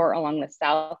commercial core along the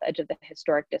south edge of the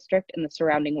historic district and the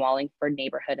surrounding Wallingford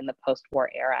neighborhood in the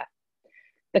post-war era.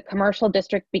 The commercial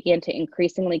district began to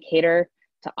increasingly cater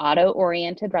to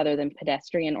auto-oriented rather than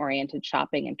pedestrian-oriented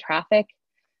shopping and traffic.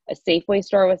 A Safeway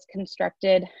store was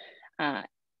constructed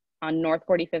on North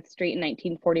 45th Street in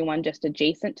 1941, just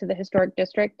adjacent to the historic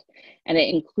district, and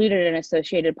it included an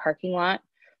associated parking lot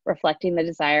reflecting the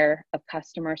desire of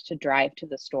customers to drive to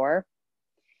the store.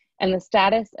 And the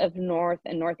status of North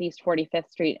and Northeast 45th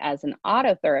Street as an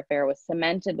auto thoroughfare was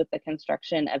cemented with the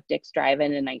construction of Dick's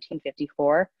Drive-In in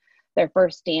 1954, their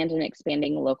first stand in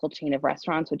expanding a local chain of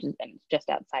restaurants, which is just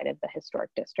outside of the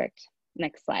historic district.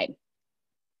 Next slide.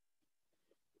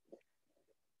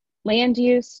 Land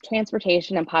use,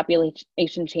 transportation, and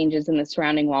population changes in the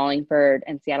surrounding Wallingford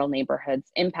and Seattle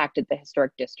neighborhoods impacted the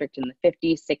historic district in the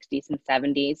 50s, 60s, and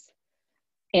 70s.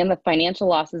 And the financial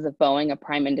losses of Boeing, a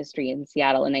prime industry in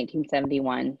Seattle in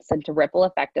 1971, sent a ripple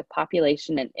effect of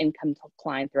population and income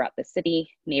decline throughout the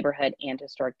city, neighborhood, and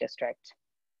historic district.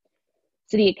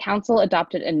 City Council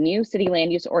adopted a new city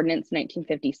land use ordinance in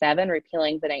 1957,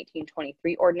 repealing the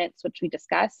 1923 ordinance, which we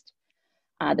discussed.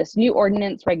 This new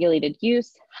ordinance regulated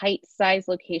use, height, size,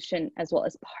 location, as well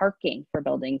as parking for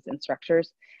buildings and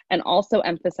structures, and also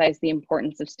emphasized the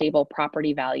importance of stable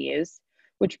property values,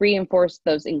 which reinforced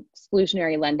those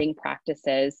exclusionary lending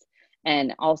practices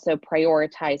and also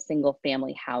prioritized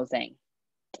single-family housing.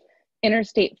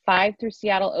 Interstate 5 through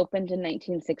Seattle opened in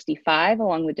 1965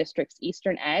 along the district's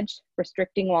eastern edge,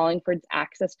 restricting Wallingford's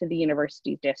access to the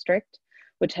University District,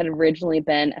 which had originally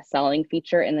been a selling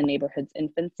feature in the neighborhood's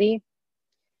infancy.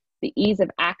 The ease of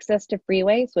access to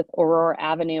freeways with Aurora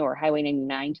Avenue or Highway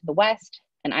 99 to the west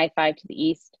and I-5 to the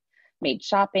east made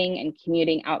shopping and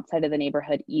commuting outside of the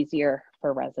neighborhood easier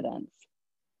for residents.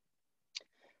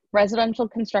 Residential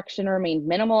construction remained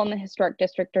minimal in the historic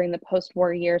district during the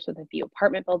post-war years, with a few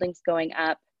apartment buildings going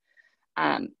up.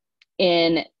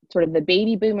 In sort of the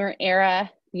baby boomer era,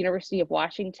 the University of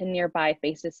Washington nearby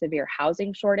faced a severe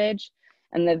housing shortage,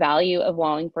 and the value of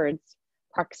Wallingford's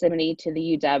proximity to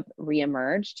the UW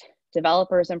reemerged.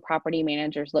 Developers and property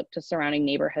managers looked to surrounding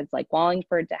neighborhoods like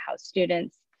Wallingford to house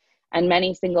students, and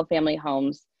many single-family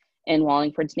homes in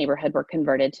Wallingford's neighborhood were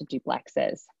converted to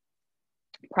duplexes.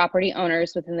 Property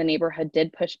owners within the neighborhood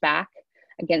did push back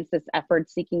against this effort,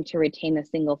 seeking to retain the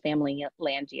single-family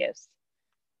land use.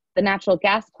 The natural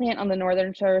gas plant on the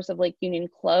northern shores of Lake Union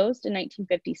closed in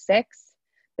 1956.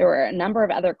 There were a number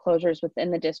of other closures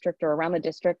within the district or around the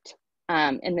district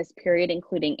in this period,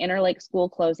 including Interlake School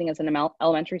closing as an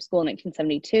elementary school in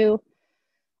 1972,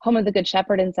 Home of the Good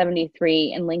Shepherd in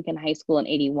 73, and Lincoln High School in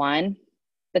 81.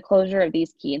 The closure of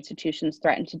these key institutions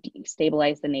threatened to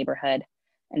destabilize the neighborhood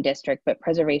and district, but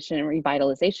preservation and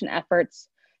revitalization efforts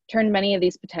turned many of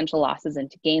these potential losses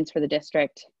into gains for the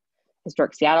district.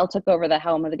 Historic Seattle took over the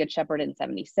Home of the Good Shepherd in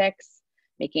 76,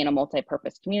 making it a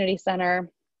multi-purpose community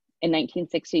center. In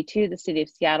 1962, the city of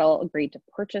Seattle agreed to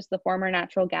purchase the former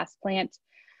natural gas plant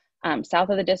south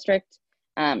of the district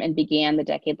and began the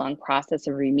decade-long process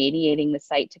of remediating the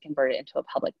site to convert it into a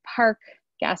public park.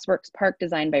 Gasworks Park,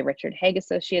 designed by Richard Haig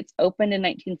Associates, opened in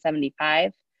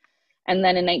 1975. And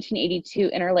then in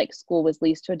 1982, Interlake School was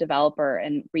leased to a developer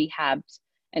and rehabbed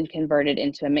and converted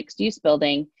into a mixed-use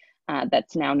building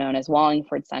that's now known as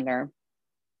Wallingford Center.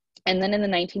 And then in the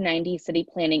 1990s, city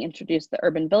planning introduced the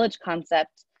urban village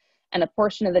concept, and a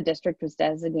portion of the district was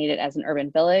designated as an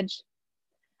urban village.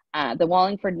 The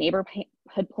Wallingford Neighborhood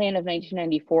Plan of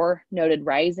 1994 noted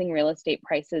rising real estate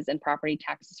prices and property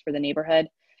taxes for the neighborhood,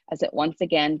 as it once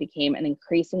again became an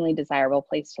increasingly desirable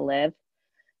place to live.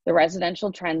 The residential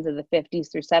trends of the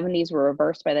 50s through 70s were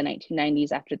reversed by the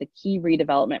 1990s after the key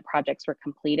redevelopment projects were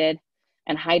completed,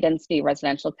 and high-density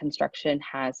residential construction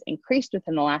has increased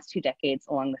within the last 2 decades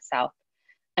along the south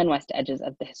and west edges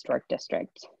of the historic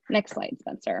district. Next slide,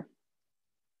 Spencer.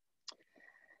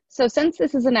 So since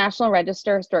this is a National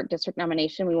Register Historic District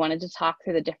nomination, we wanted to talk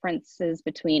through the differences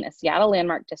between a Seattle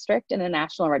Landmark District and a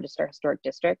National Register Historic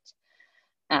District.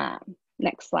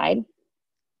 Next slide.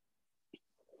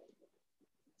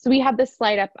 So we have this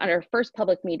slide up on our first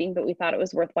public meeting, but we thought it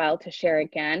was worthwhile to share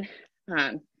again.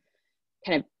 Kind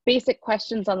of basic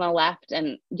questions on the left,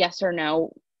 and yes or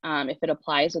no if it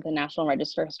applies with the National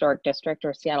Register Historic District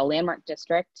or Seattle Landmark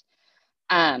District.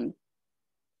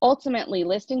 Ultimately,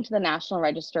 listing to the National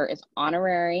Register is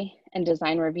honorary and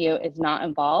design review is not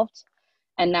involved,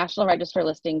 and National Register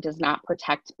listing does not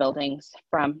protect buildings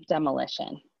from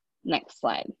demolition. Next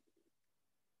slide.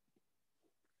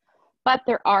 But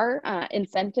there are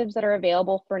incentives that are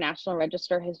available for National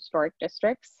Register Historic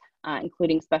Districts,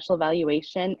 including special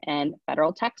valuation and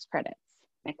federal tax credits.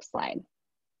 Next slide.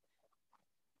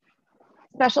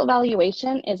 Special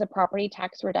valuation is a property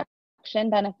tax reduction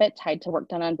benefit tied to work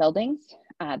done on buildings,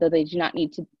 though they do not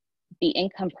need to be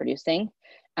income producing,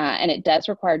 and it does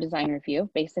require design review.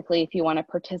 Basically, if you want to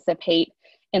participate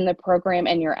in the program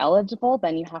and you're eligible,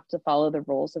 then you have to follow the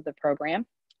rules of the program.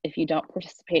 If you don't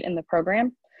participate in the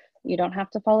program, you don't have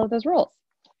to follow those rules.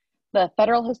 The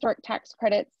Federal Historic Tax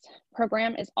Credits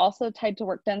program is also tied to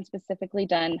work specifically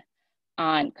done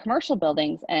on commercial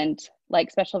buildings, and like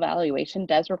special valuation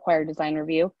does require design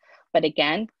review. But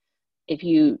again, if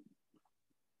you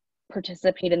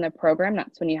participate in the program,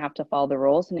 that's when you have to follow the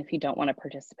rules. And if you don't want to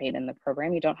participate in the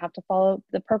program, you don't have to follow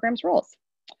the program's rules.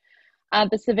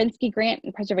 The Savinsky Grant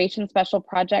and Preservation Special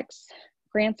Projects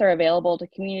grants are available to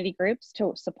community groups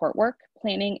to support work,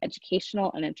 planning,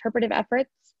 educational, and interpretive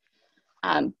efforts.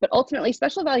 But ultimately,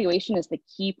 special evaluation is the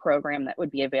key program that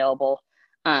would be available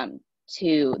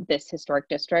to this historic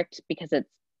district because it's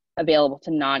available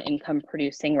to non-income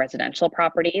producing residential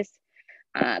properties.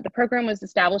 The program was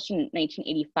established in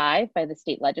 1985 by the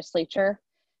state legislature,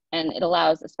 and it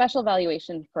allows a special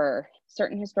valuation for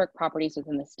certain historic properties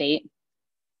within the state.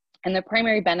 And the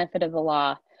primary benefit of the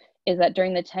law is that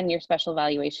during the 10-year special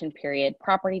valuation period,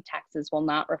 property taxes will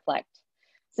not reflect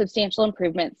substantial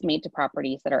improvements made to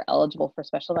properties that are eligible for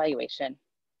special valuation.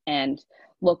 And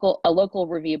a local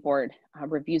review board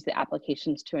reviews the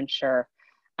applications to ensure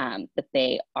that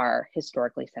they are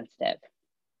historically sensitive.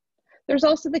 There's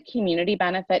also the community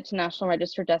benefit to National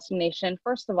Register designation.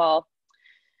 First of all,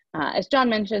 as John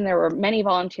mentioned, there were many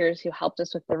volunteers who helped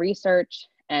us with the research,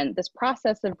 and this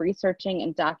process of researching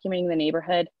and documenting the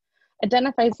neighborhood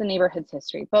identifies the neighborhood's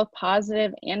history, both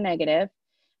positive and negative,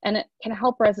 and it can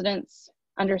help residents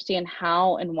understand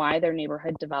how and why their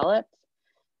neighborhood developed.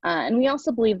 And we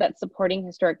also believe that supporting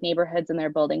historic neighborhoods and their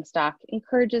building stock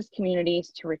encourages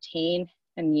communities to retain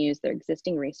and use their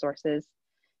existing resources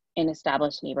in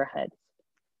established neighborhoods.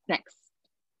 Next.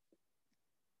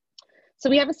 So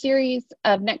we have a series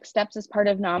of next steps as part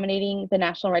of nominating the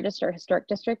National Register Historic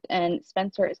District, and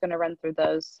Spencer is going to run through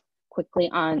those quickly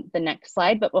on the next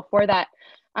slide. But before that,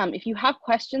 if you have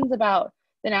questions about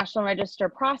the National Register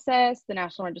process, the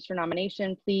National Register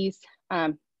nomination, please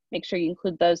make sure you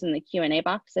include those in the Q&A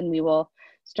box and we will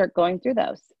start going through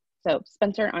those. So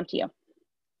Spencer, on to you.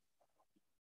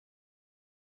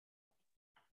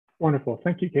 Wonderful,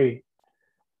 thank you, Katie.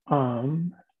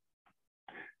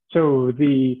 So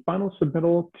the final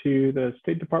submittal to the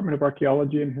State Department of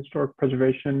Archaeology and Historic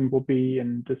Preservation will be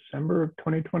in December of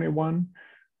 2021.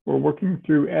 We're working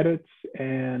through edits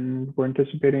and we're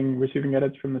anticipating receiving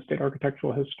edits from the state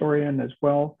architectural historian as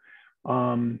well.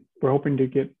 We're hoping to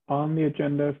get on the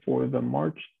agenda for the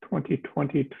March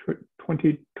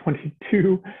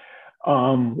 2022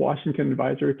 Washington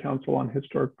Advisory Council on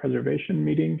Historic Preservation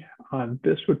meeting.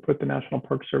 This would put the National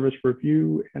Park Service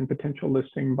review and potential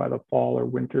listing by the fall or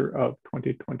winter of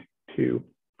 2022.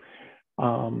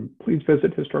 Please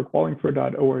visit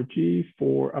historicwallingford.org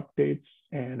for updates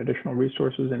and additional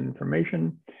resources and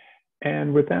information.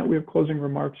 And with that, we have closing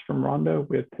remarks from Rhonda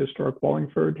with Historic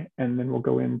Wallingford, and then we'll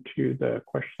go into the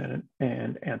question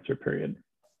and answer period.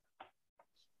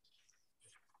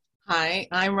 Hi,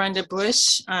 I'm Rhonda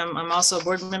Bush. I'm also a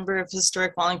board member of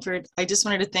Historic Wallingford. I just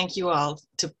wanted to thank you all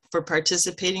for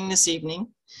participating this evening.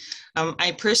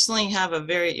 I personally have a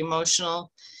very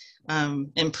emotional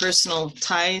and personal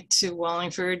tie to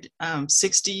Wallingford.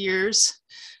 60 years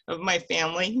of my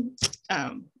family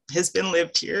has been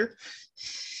lived here.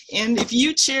 And if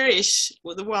you cherish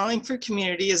the Wallingford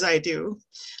community as I do,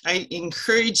 I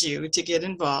encourage you to get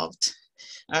involved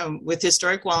with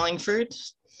Historic Wallingford.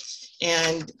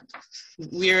 And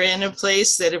we're in a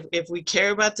place that if we care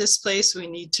about this place, we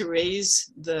need to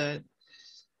raise the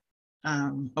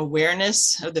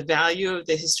awareness of the value of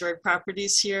the historic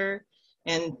properties here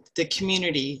and the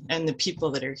community and the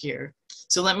people that are here.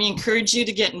 So let me encourage you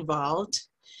to get involved.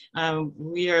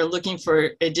 We are looking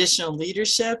for additional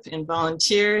leadership and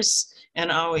volunteers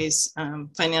and always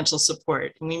financial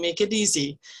support. And we make it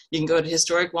easy. You can go to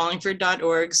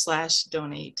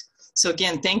historicwallingford.org/donate. So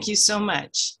again, thank you so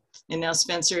much. And now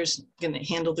Spencer's going to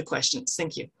handle the questions.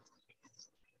 Thank you.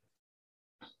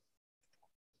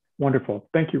 Wonderful.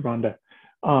 Thank you, Rhonda.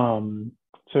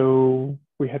 So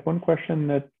we had one question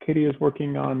that Katie is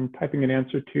working on typing an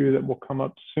answer to that will come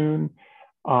up soon.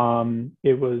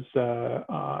 It was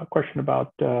a question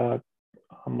about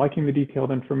liking the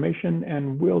detailed information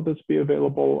and will this be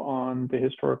available on the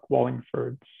Historic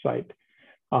Wallingford site?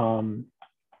 And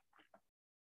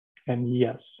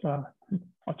yes,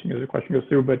 watching as the question goes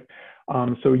through, but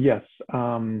so yes,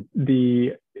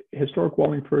 the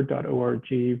historicwallingford.org,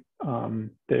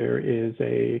 there is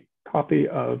a copy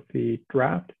of the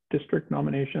draft district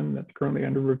nomination that's currently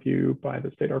under review by the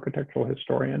state architectural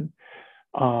historian.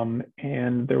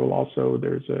 And there will also,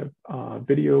 there's a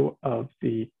video of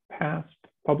the past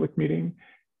public meeting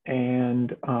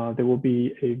and there will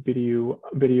be a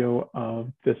video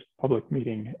of this public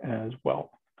meeting as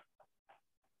well.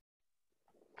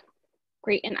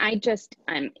 Great, and I just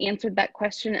answered that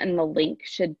question, and the link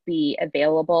should be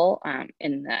available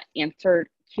in the answer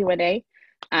Q&A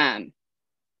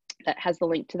that has the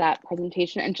link to that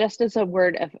presentation. And just as a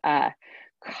word of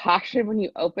caution, when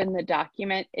you open the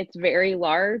document, it's very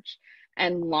large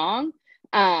and long.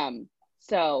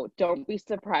 So don't be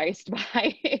surprised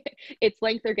by its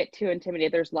length or get too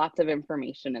intimidated. There's lots of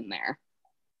information in there.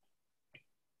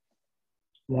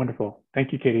 Wonderful.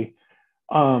 Thank you, Katie.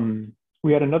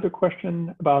 We had another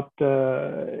question about,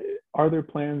 are there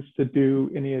plans to do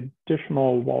any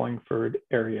additional Wallingford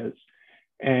areas?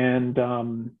 And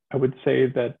I would say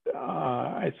that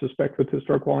I suspect with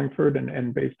Historic Wallingford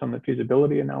and based on the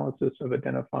feasibility analysis of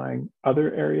identifying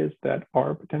other areas that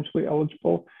are potentially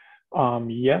eligible,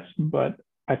 yes, but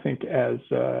I think as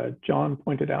John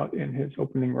pointed out in his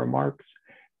opening remarks,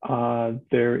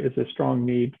 there is a strong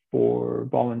need for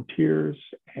volunteers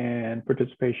and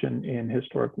participation in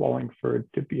Historic Wallingford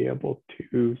to be able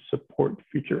to support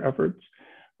future efforts.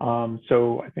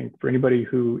 So I think for anybody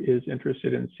who is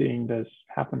interested in seeing this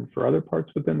happen for other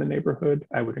parts within the neighborhood,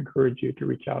 I would encourage you to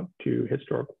reach out to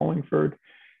Historic Wallingford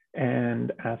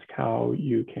and ask how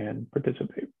you can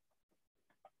participate.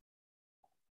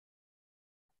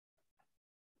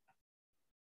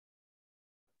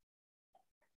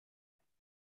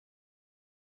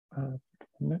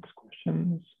 Next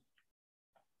questions.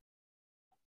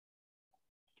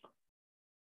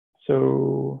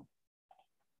 So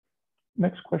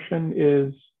next question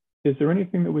is there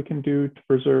anything that we can do to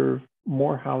preserve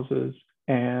more houses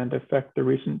and affect the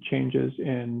recent changes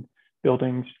in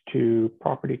buildings to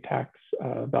property tax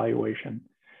valuation?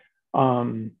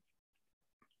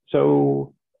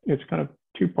 So it's kind of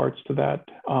two parts to that.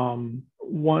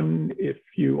 One, if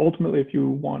you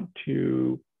want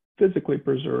to physically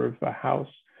preserve a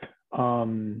house,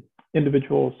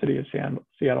 individual City of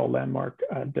Seattle landmark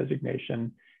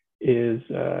designation is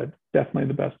definitely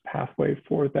the best pathway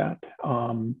for that,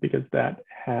 because that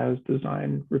has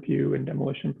design review and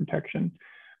demolition protection.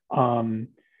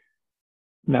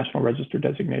 National Register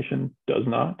designation does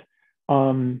not,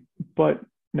 but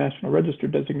National Register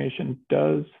designation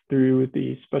does, through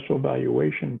the special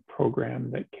valuation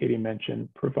program that Katie mentioned,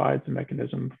 provides a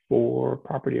mechanism for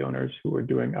property owners who are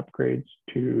doing upgrades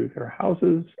to their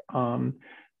houses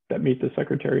that meet the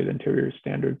Secretary of the Interior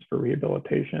standards for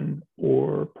rehabilitation,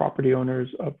 or property owners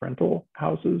of rental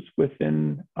houses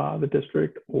within the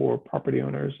district, or property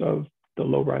owners of the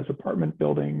low-rise apartment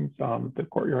buildings, the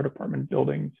courtyard apartment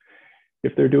buildings.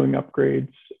 If they're doing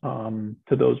upgrades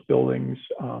to those buildings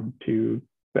to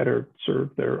better serve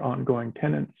their ongoing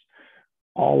tenants,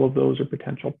 all of those are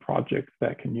potential projects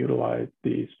that can utilize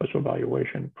the special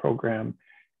valuation program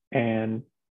and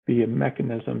be a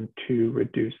mechanism to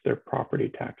reduce their property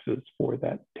taxes for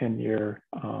that 10-year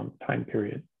time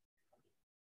period.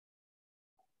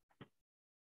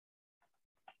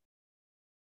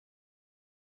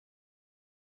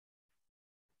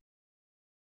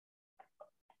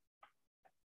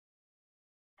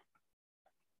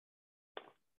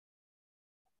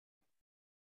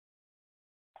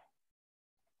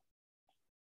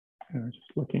 And we're just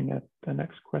looking at the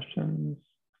next questions.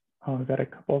 I've got a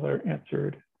couple that are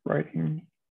answered writing.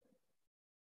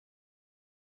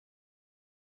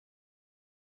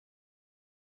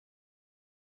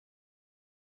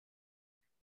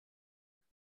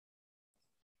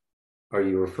 Are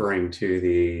you referring to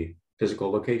the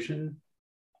physical location,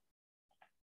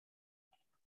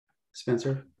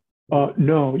 Spencer?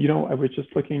 No, I was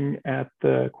just looking at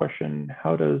the question,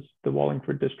 how does the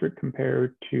Wallingford district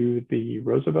compare to the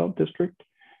Roosevelt district?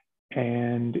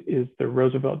 And is the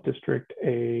Roosevelt district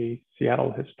a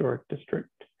Seattle Historic District?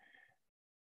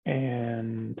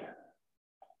 And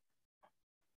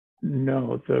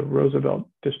no, the Roosevelt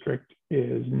district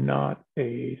is not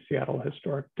a Seattle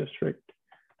Historic District.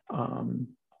 And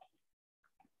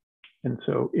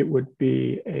so it would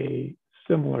be a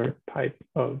similar type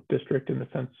of district in the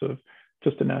sense of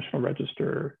just a National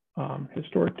Register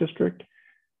historic district.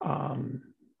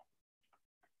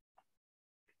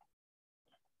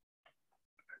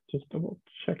 Just double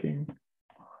checking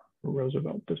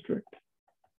Roosevelt district.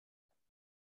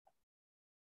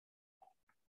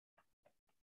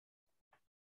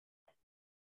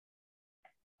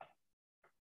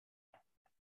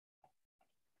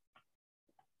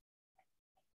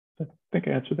 I think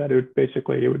I answered that. It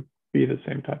would be the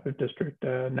same type of district,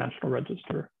 National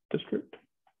Register district.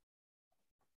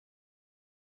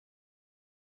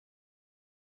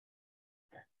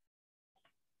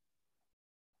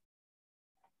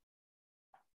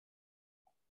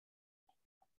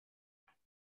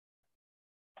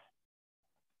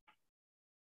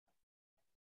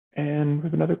 And we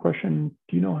have another question.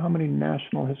 Do you know how many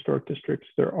national historic districts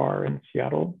there are in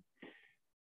Seattle?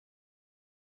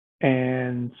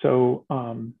 And so,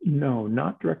 no,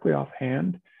 not directly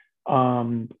offhand,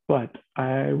 but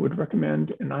I would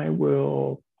recommend, and I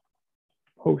will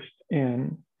post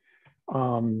in,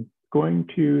 going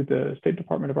to the State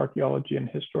Department of Archaeology and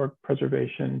Historic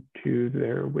Preservation to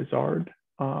their Wizard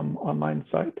online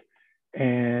site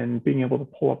and being able to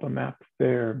pull up a map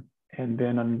there. And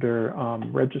then under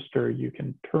register, you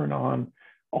can turn on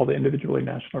all the individually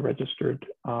national registered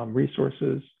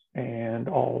resources and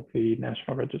all the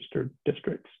national registered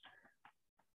districts.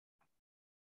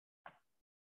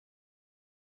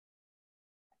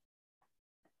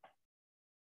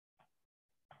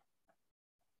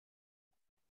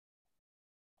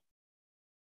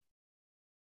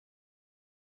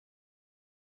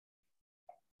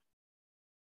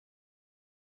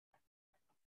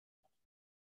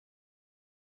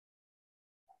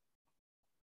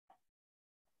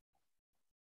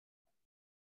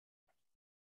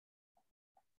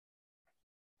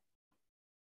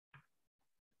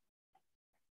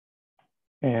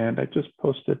 And I just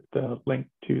posted the link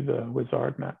to the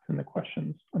Wizard map in the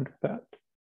questions under that.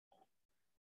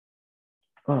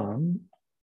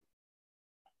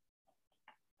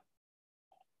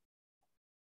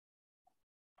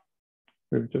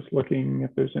 We're just looking if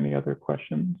there's any other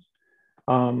questions.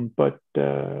 But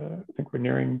I think we're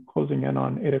nearing closing in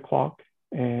on 8 o'clock,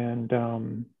 and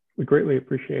we greatly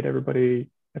appreciate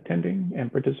everybody attending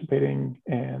and participating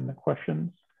and the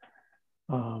questions.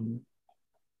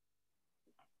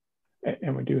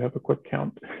 And we do have a quick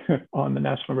count on the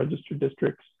National Register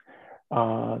districts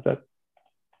that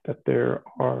there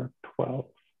are 12.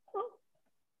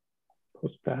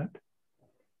 Post that.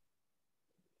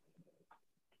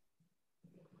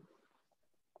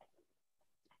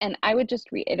 And I would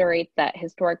just reiterate that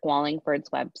Historic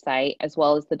Wallingford's website, as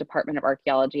well as the Department of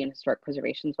Archaeology and Historic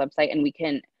Preservation's website, and we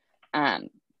can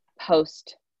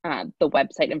post the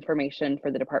website information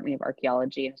for the Department of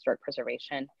Archaeology and Historic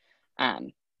Preservation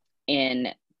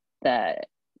in the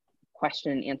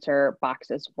question and answer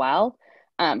box as well.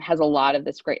 Has a lot of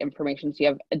this great information. So you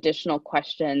have additional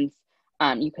questions.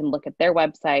 You can look at their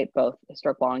website, both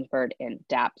Historic Wallingford and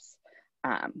DAP's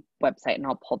website, and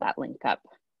I'll pull that link up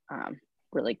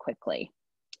really quickly.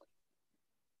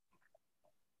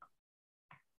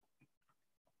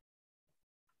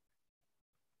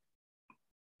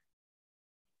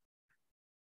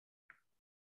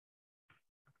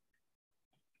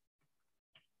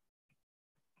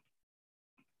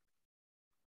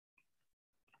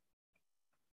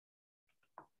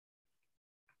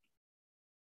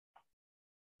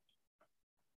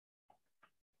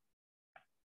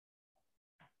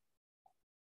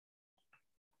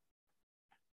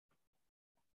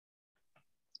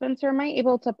 Spencer, am I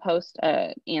able to post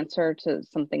an answer to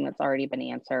something that's already been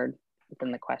answered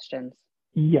within the questions?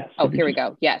 Yes. Oh, here we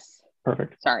go. Yes.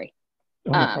 Perfect. Sorry.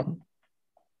 Oh, no problem.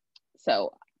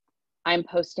 So I'm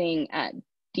posting at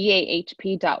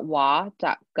dahp.wa.gov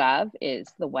is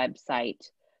the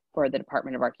website for the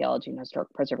Department of Archaeology and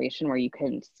Historic Preservation, where you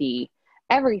can see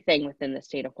everything within the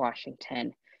state of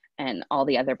Washington and all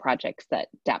the other projects that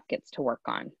DAP gets to work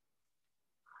on.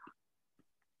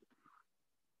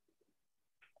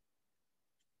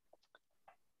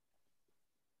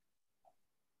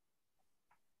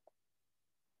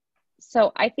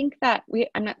 So I think that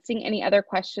I'm not seeing any other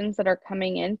questions that are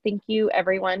coming in. Thank you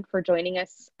everyone for joining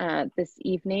us this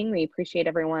evening. We appreciate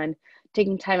everyone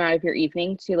taking time out of your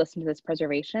evening to listen to this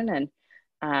preservation,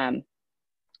 and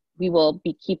we will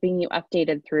be keeping you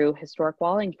updated through Historic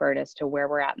Wallingford as to where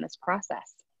we're at in this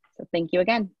process. So thank you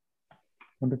again.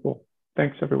 Wonderful.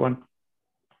 Thanks everyone.